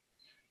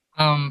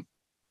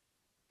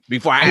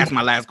 Before I ask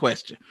my last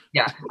question.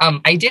 Yeah.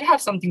 I did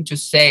have something to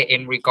say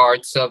in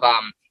regards of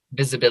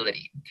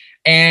visibility.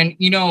 And,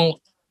 you know,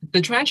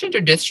 the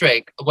transgender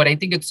district, what I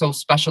think is so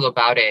special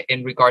about it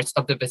in regards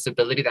of the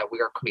visibility that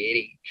we are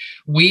creating,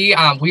 we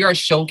are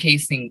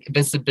showcasing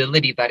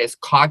visibility that is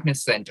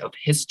cognizant of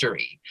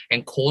history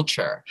and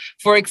culture.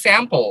 For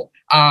example,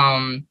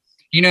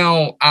 you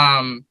know,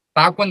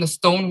 back when the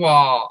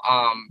Stonewall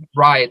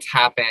riots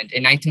happened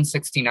in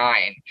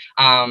 1969,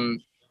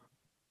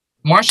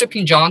 Marsha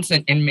P.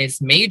 Johnson and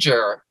Miss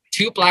Major,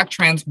 two Black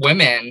trans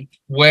women,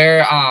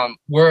 were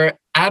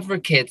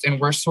advocates and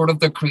were sort of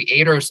the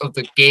creators of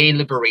the Gay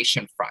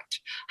Liberation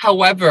Front.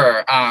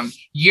 However,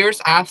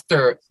 years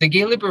after, the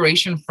Gay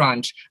Liberation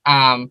Front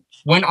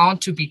went on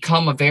to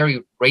become a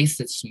very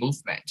racist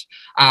movement,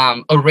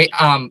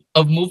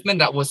 a movement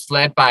that was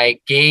led by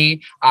gay,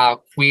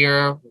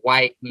 queer,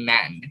 white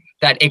men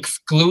that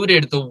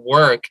excluded the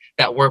work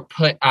that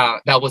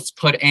was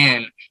put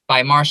in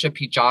by Marsha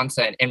P.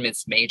 Johnson and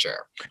Miss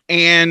Major.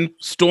 And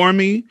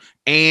Stormy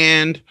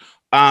and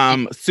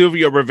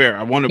Sylvia Rivera.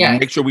 I want to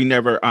make sure we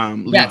never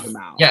leave them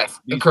out. Yes,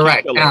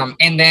 correct.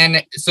 And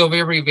then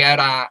Sylvia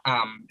Rivera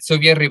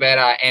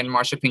and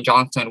Marsha P.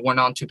 Johnson went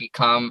on to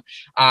become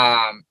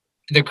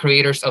the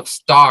creators of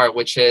STAR,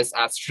 which is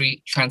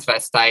Street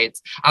Transvestites,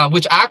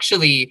 which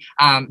actually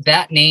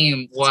that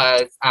name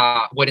was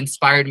what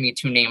inspired me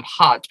to name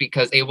Hot,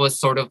 because it was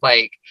sort of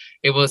like,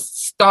 it was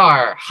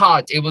STAR,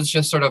 Hot. It was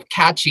just sort of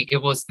catchy.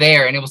 It was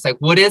there and it was like,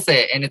 what is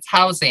it? And it's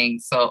housing.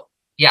 So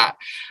yeah.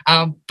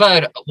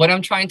 But what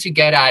I'm trying to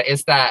get at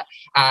is that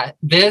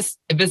this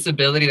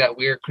visibility that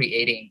we're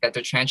creating, that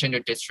the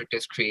transgender district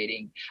is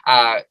creating,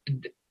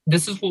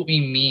 this is what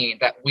we mean,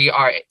 that we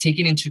are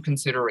taking into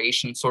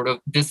consideration sort of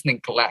this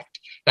neglect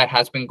that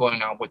has been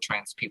going on with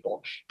trans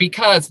people.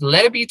 Because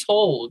let it be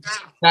told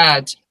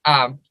that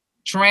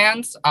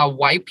trans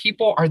white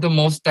people are the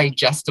most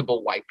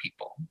digestible white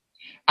people.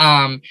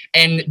 And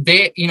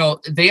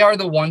they are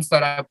the ones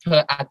that are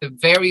put at the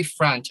very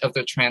front of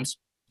the trans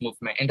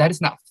movement. And that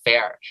is not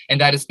fair. And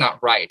that is not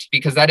right,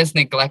 because that is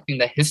neglecting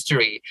the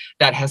history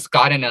that has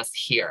gotten us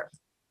here.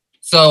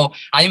 So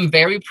I am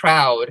very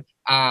proud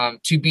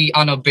to be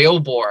on a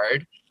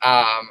billboard,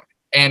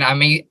 and I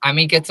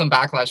may get some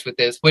backlash with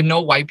this, with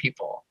no white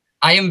people.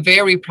 I am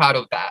very proud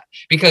of that,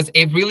 because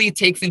it really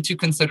takes into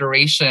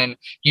consideration,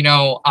 you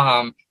know,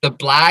 the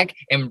Black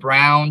and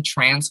brown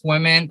trans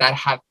women that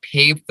have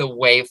paved the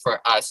way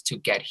for us to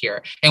get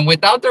here. And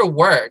without their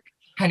work,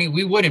 honey,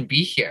 we wouldn't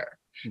be here.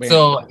 Man.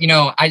 So, you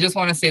know, I just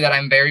want to say that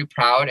I'm very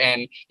proud,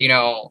 and, you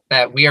know,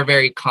 that we are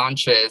very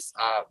conscious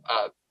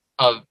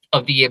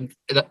of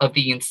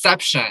the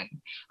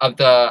inception of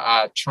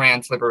the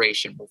trans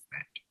liberation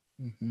movement.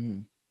 Mm-hmm.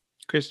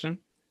 Christian?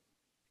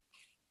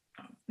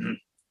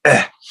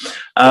 I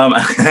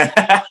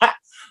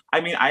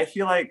mean, I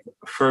feel like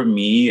for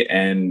me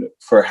and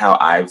for how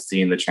I've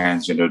seen the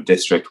transgender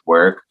district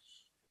work,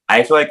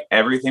 I feel like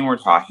everything we're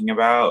talking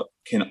about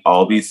can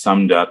all be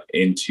summed up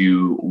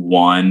into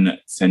one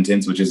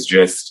sentence, which is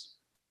just,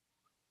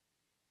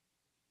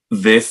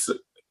 this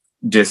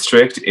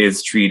district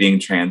is treating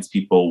trans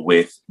people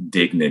with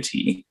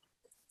dignity.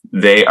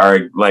 They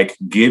are like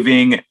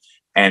giving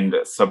and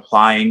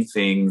supplying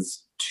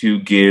things to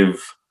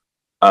give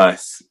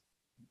us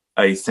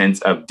a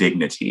sense of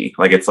dignity.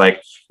 Like, it's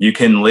like, you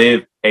can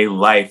live a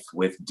life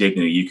with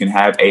dignity. You can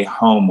have a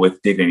home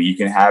with dignity. You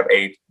can have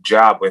a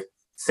job with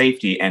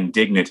safety and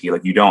dignity.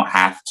 Like, you don't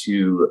have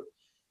to,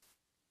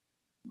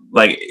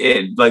 like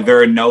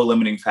there are no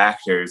limiting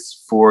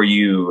factors for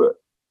you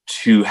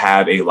to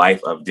have a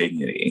life of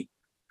dignity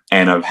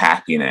and of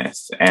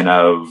happiness and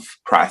of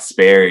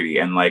prosperity.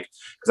 And like,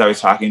 because I was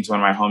talking to one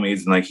of my homies,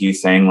 and like,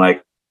 he's saying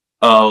like,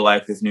 oh,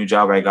 like this new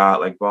job I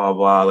got, like blah,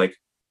 blah, like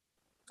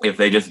if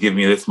they just give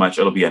me this much,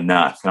 it'll be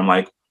enough. And I'm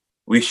like,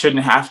 we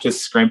shouldn't have to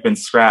scrimp and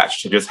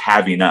scratch to just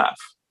have enough.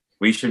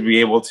 We should be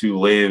able to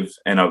live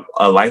in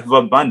a life of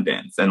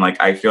abundance. And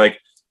like, I feel like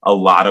a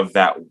lot of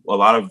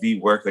the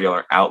work that y'all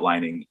are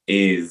outlining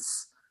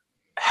is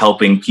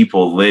helping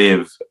people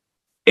live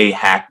a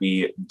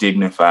happy,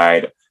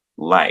 dignified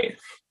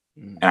life.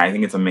 And I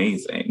think it's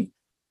amazing.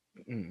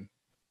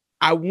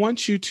 I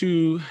want you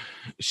to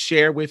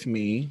share with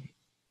me,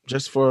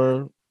 just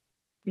for,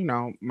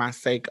 my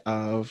sake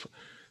of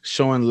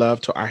showing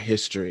love to our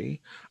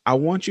history, I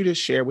want you to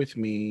share with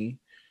me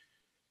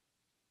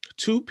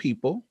 2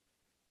 people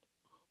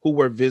who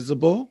were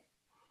visible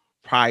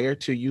prior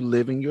to you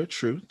living your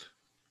truth,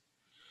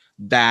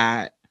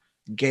 that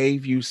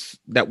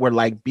that were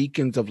like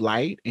beacons of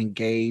light and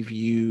gave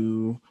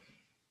you,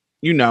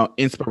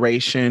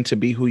 inspiration to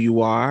be who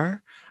you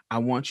are. I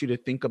want you to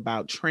think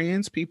about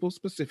trans people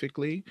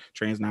specifically,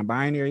 trans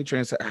non-binary,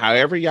 trans,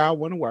 however y'all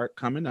want to work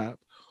coming up.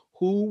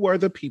 Who were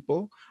the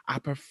people? I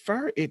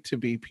prefer it to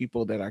be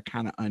people that are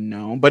kind of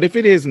unknown, but if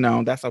it is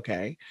known, that's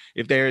okay.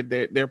 If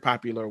they're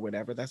popular or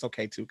whatever, that's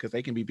okay too, because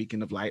they can be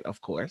beacon of light,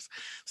 of course.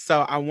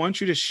 So I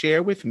want you to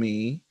share with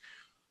me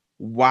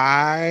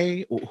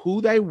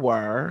who they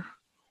were,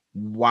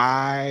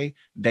 why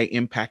they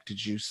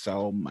impacted you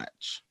so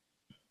much.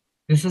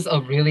 This is a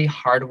really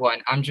hard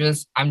one. I'm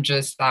just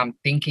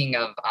thinking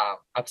of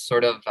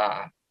sort of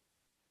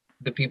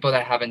the people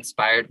that have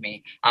inspired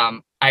me.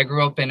 I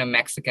grew up in a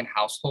Mexican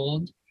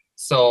household,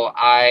 so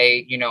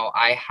I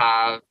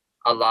have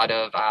a lot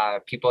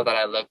of people that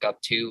I look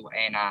up to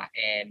in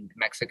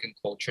Mexican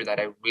culture that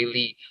I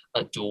really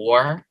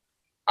adore.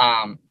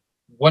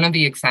 One of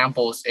the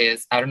examples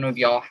is, I don't know if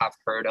y'all have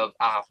heard of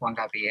Juan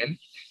Gabriel,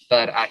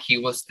 but he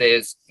was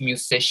this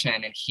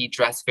musician and he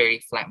dressed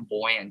very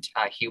flamboyant.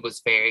 He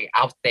was very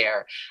out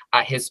there.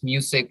 His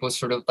music was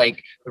sort of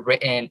like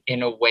written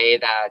in a way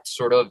that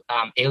sort of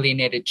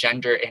alienated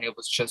gender, and it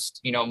was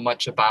just,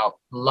 much about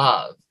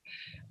love.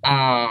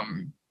 I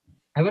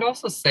would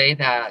also say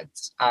that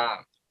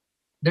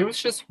there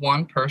was just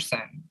one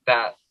person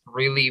that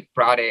really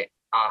brought it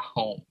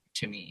home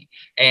to me.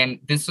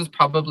 And this was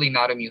probably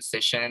not a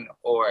musician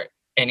or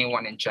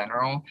anyone in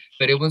general,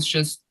 but it was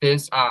just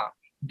this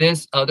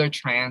other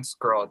trans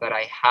girl that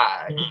I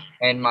had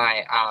in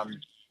my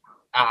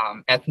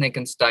ethnic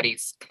and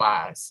studies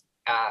class,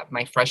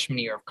 my freshman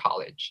year of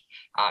college.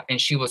 And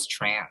she was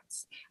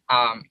trans.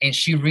 And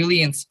she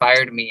really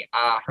inspired me.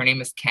 Her name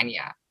is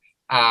Kenya.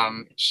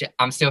 I'm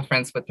still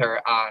friends with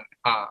her on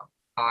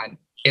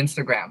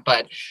Instagram,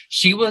 but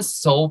she was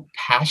so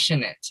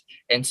passionate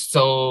and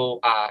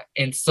so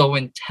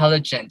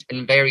intelligent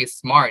and very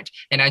smart.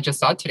 And I just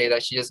saw today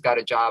that she just got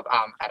a job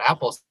at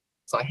Apple.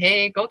 So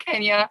hey, go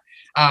Kenya.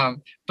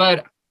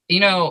 But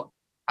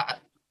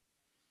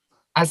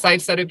as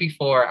I've said it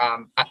before,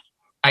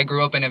 I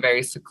grew up in a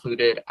very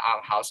secluded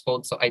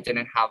household, so I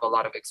didn't have a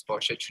lot of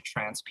exposure to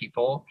trans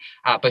people.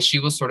 But she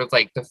was sort of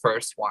like the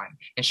first one,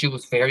 and she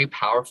was very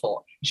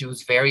powerful. She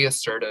was very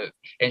assertive,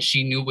 and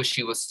she knew what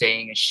she was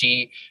saying. And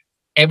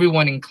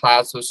everyone in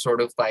class was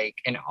sort of like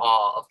in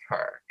awe of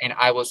her, and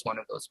I was one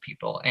of those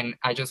people. And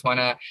I just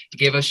want to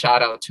give a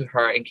shout out to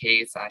her in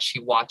case she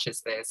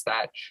watches this,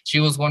 that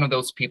she was one of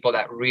those people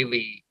that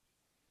really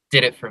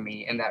did it for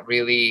me and that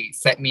really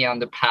set me on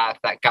the path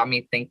that got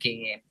me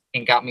thinking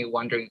and got me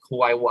wondering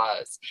who I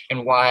was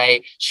and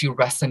why she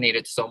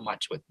resonated so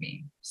much with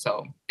me.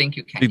 So thank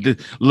you, Kenya.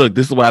 Look,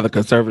 this is why the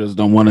conservatives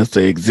don't want us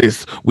to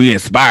exist. We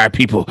inspire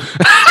people.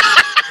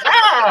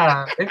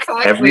 Yeah,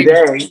 exactly. Every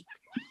day.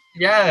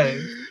 Yeah.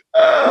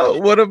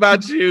 What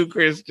about you,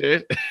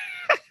 Christian?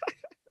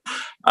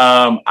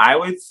 I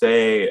would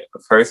say,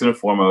 first and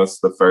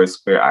foremost, the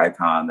first queer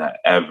icon that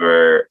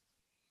ever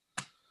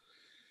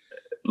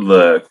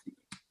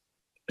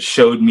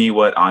showed me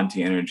what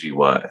Auntie Energy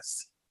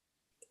was,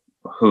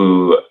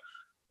 who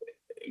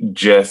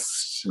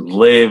just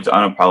lived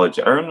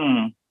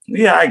unapologetic.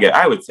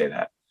 I would say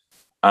that.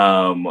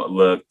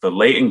 The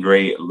late and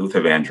great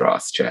Luther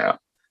Vandross, child.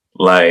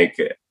 Like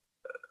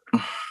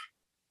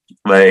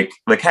the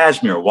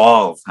Cashmere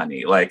Walls,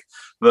 honey. Like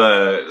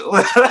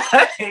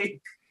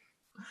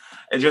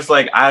it's just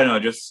like, I don't know,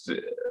 just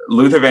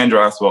Luther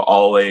Vandross will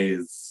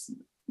always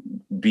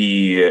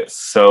be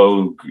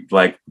so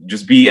like,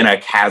 just be in a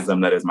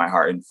chasm that is my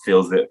heart and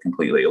fills it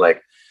completely.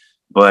 Write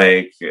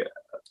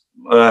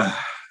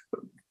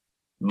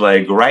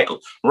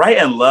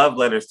and love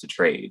letters to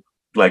trade.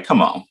 Like,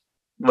 come on.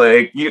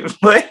 You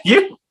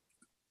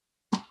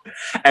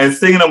and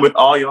singing them with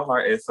all your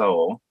heart and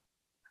soul.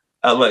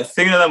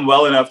 Singing them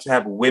well enough to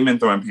have women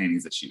throwing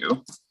panties at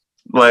you.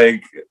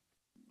 And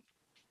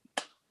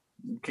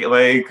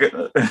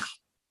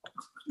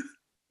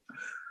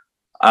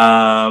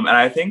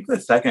I think the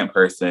second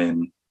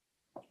person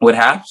would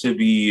have to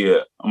be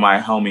my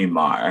homie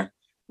Mar.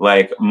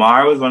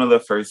 Mar was one of the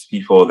first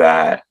people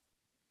that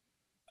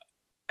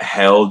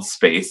held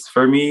space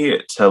for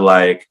me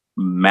to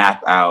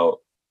map out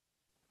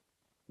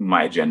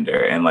my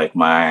gender and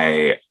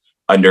my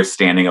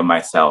understanding of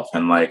myself.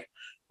 And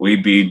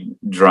we'd be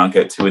drunk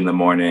at 2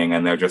 a.m.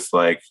 and they're just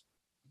no,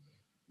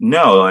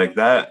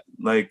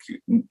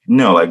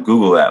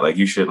 Google that.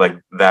 You should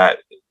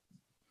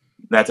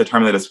that's a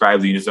term that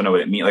describes you just don't know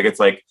what it means.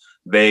 It's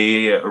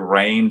they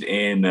reined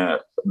in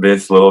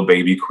this little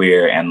baby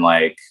queer and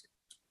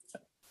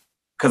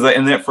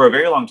and then for a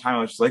very long time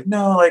I was just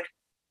no,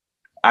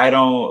 I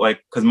don't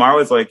like, because Mara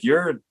was like,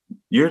 you're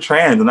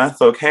trans and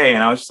that's okay.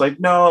 And I was just like,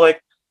 no,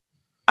 like,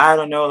 I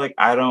don't know, like,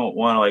 I don't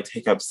want to like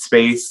take up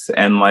space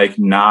and like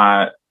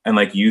not, and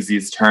like use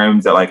these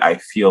terms that like I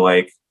feel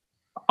like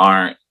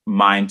aren't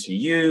mine to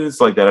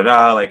use, like da da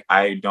da. Like,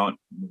 I don't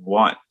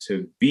want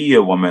to be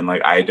a woman.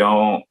 Like, I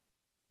don't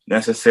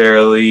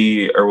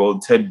necessarily, or will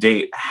to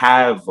date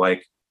have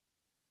like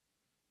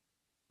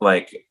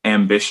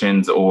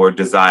ambitions or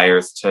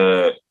desires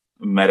to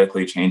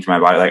medically change my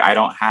body. Like, I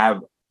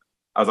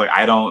was like,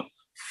 I don't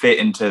fit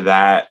into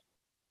that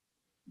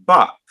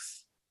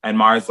box. And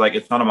Mars, like,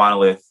 it's not a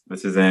monolith.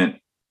 This isn't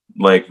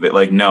like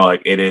no,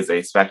 like it is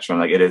a spectrum.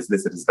 Like it is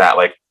this, it is that.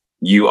 Like,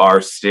 you are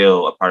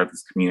still a part of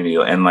this community.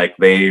 And like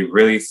they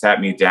really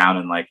sat me down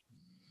and like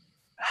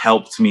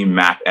helped me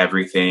map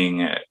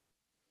everything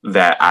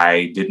that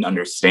I didn't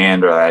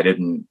understand or I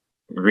didn't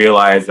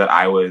realize that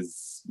I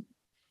was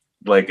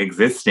like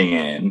existing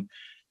in.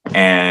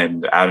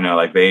 And I don't know,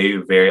 like they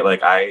very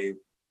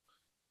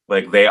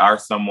they are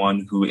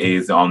someone who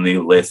is on the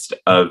list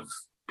of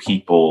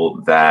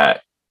people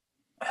that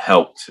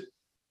helped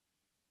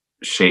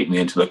shape me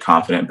into the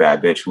confident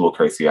bad bitch who will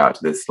curse you out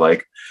to this.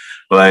 Like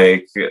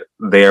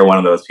they are one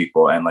of those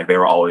people, and like they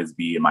will always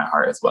be in my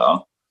heart as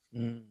well.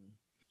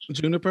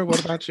 Juniper,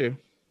 what about you?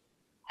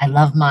 I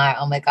love Mara.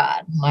 Oh my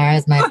God, Mara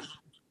is my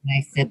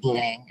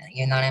sibling.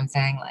 You know what I'm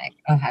saying? Like,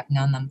 oh, I've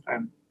known them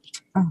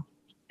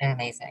they're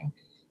amazing.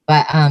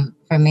 But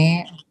for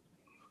me,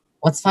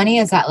 what's funny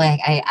is that like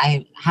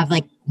I have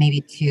like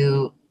maybe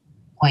two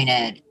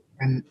pointed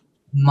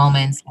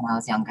moments when I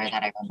was younger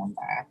that I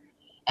remember,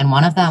 and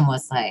one of them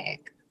was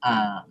like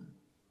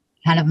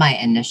kind of my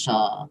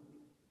initial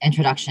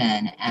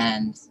introduction,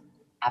 and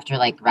after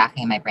like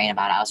racking my brain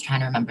about it, I was trying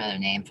to remember their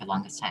name for the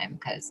longest time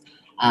because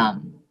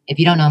if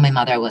you don't know, my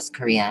mother was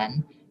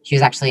Korean. She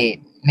was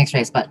actually mixed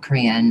race, but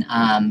Korean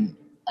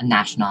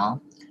national.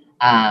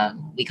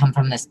 We come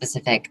from this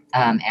specific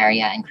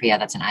area in Korea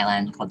that's an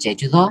island called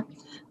Jeju-do,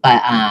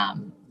 but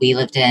we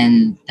lived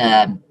in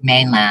the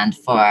mainland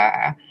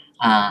for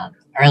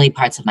early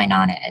parts of my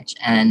nonage,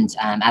 and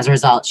as a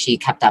result, she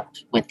kept up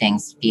with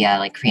things via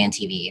like Korean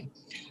TV.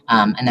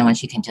 And then when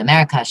she came to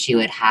America, she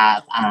would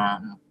have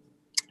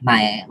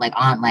my like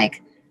aunt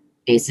like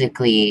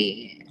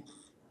basically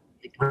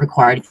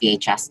record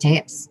VHS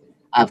tapes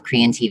of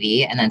Korean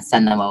TV and then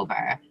send them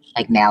over,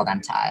 like mail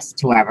them to us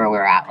to wherever we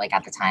were at, like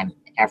at the time,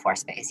 Air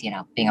Force Base, you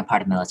know, being a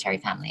part of military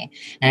family.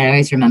 And I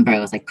always remember it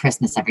was like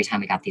Christmas every time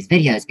we got these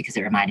videos because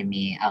it reminded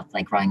me of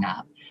like growing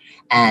up.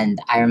 And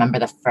I remember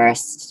the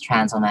first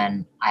trans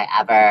woman I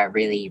ever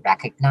really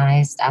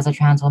recognized as a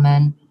trans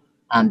woman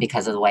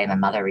because of the way my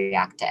mother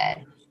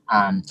reacted.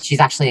 She's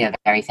actually a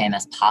very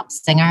famous pop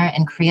singer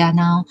in Korea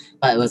now,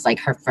 but it was like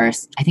her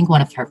first, I think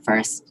one of her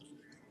first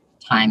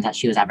times that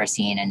she was ever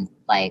seen in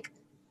like,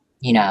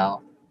 you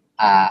know,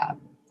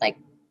 like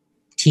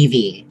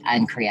TV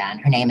in Korea. And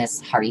her name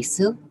is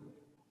Harisu.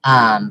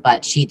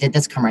 But she did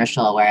this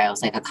commercial where it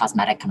was like a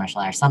cosmetic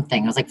commercial or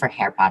something. It was like for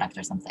hair product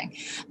or something.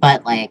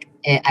 But like,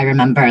 I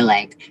remember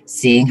like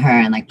seeing her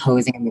and like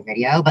posing in the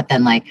video, but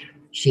then like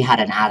she had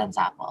an Adam's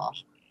apple.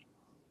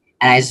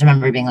 And I just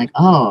remember being like,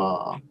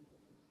 oh,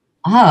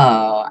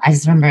 I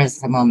just remember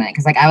it's a moment.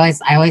 Cause like, I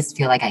always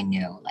feel like I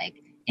knew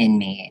like in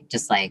me,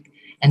 just like,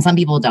 and some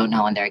people don't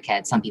know when they're a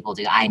kid. Some people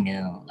do. I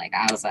knew, like,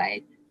 I was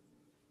like,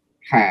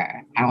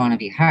 her, I want to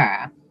be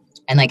her.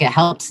 And like, it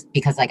helped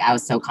because like, I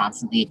was so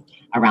constantly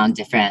around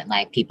different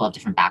like people of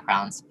different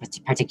backgrounds,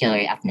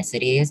 particularly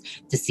ethnicities,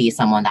 to see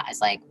someone that is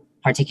like,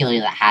 particularly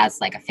that has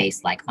like a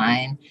face like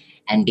mine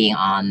and being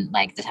on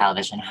like the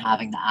television,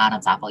 having the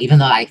Adam's apple, even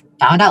though I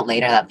found out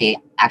later that they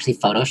actually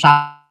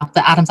photoshopped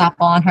the Adam's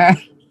apple on her,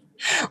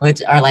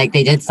 which are like,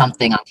 they did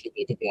something on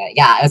TV to do it.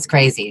 Yeah, it was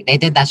crazy. They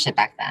did that shit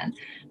back then.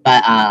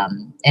 But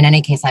in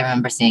any case, I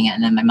remember seeing it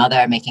and then my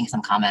mother making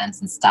some comments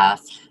and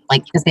stuff,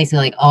 like just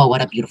basically like, oh,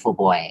 what a beautiful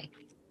boy,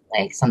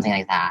 like something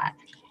like that.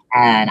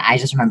 And I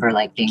just remember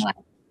like being like,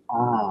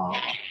 oh.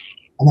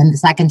 And then the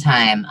second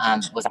time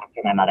was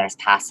after my mother's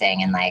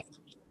passing. And like,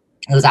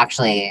 it was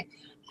actually,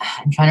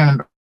 I'm trying to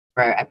remember,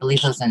 I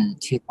believe it was in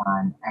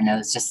Tucson. And it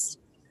was just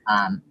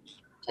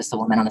a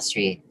woman on the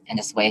street and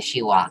just the way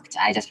she walked.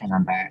 I just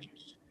remember.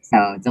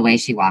 So the way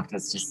she walked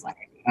was just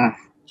like, ugh.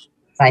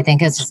 So I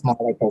think it's just more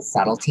like those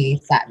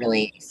subtleties that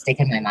really stick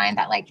in my mind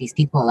that like these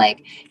people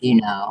like,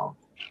 you know,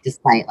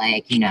 despite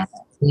like, you know,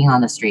 being on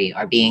the street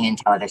or being in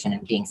television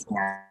and being seen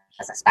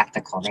as a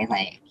spectacle,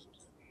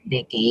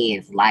 they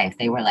gave life.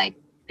 They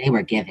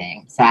were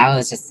giving. So I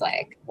was just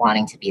like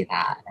wanting to be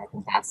that. I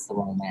think that's the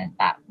moment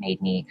that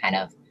made me kind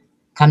of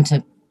come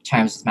to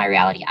terms with my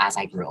reality as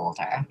I grew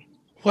older.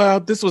 Well,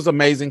 this was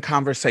amazing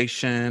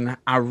conversation.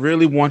 I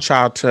really want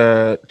y'all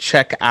to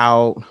check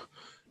out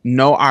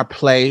Know Our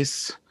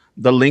Place.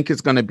 The link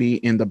is going to be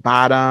in the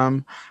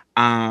bottom.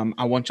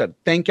 I want to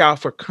thank y'all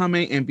for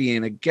coming and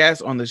being a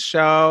guest on the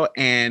show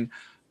and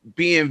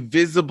being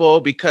visible,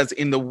 because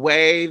in the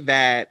way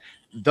that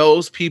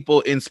those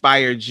people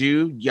inspired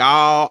you,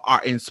 y'all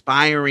are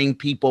inspiring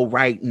people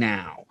right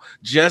now.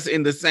 Just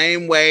in the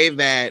same way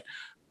that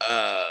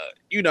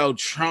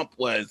Trump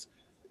was,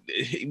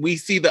 we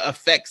see the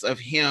effects of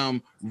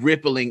him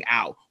rippling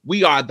out.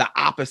 We are the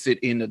opposite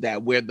end of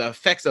that, where the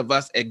effects of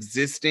us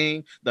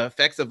existing, the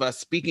effects of us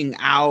speaking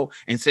out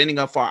and standing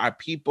up for our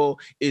people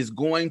is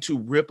going to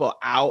ripple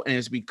out, and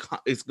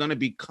it's going to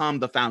become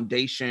the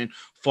foundation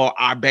for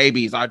our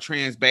babies, our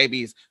trans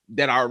babies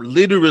that are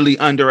literally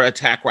under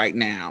attack right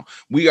now.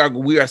 We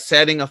are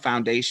setting a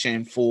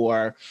foundation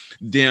for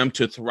them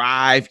to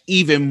thrive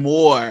even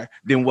more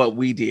than what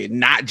we did,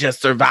 not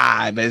just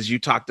survive, as you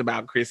talked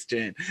about,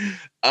 Kristen,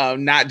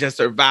 not just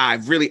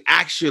survive, really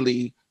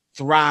actually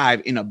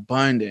thrive in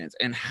abundance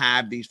and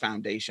have these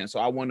foundations. So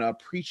I want to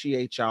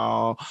appreciate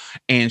y'all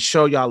and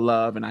show y'all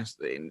love,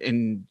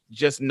 and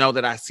just know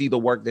that I see the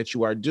work that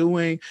you are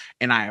doing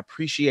and I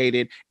appreciate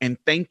it. And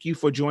thank you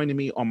for joining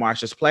me on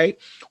Marsha's Plate.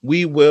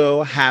 We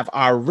will have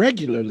our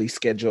regularly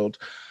scheduled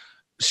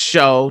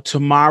show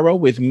tomorrow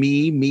with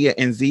me, Mia,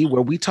 and Z,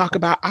 where we talk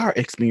about our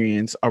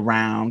experience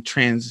around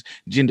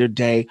Transgender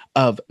Day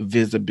of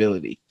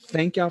Visibility.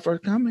 Thank y'all for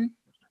coming.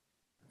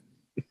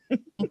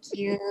 Thank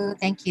you.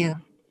 Thank you.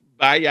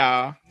 Bye,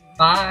 y'all.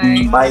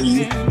 Bye. Bye.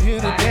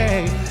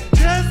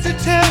 Just to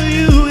tell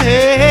you,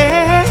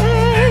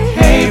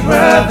 hey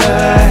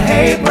brother,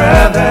 hey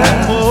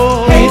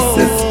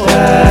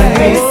sister,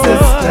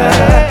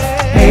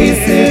 hey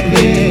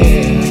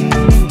sibling,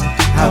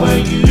 how are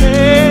you?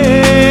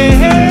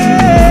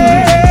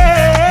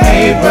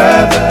 Hey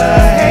brother,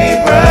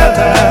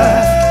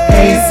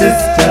 hey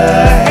sister,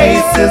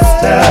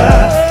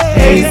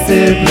 hey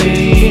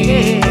sibling.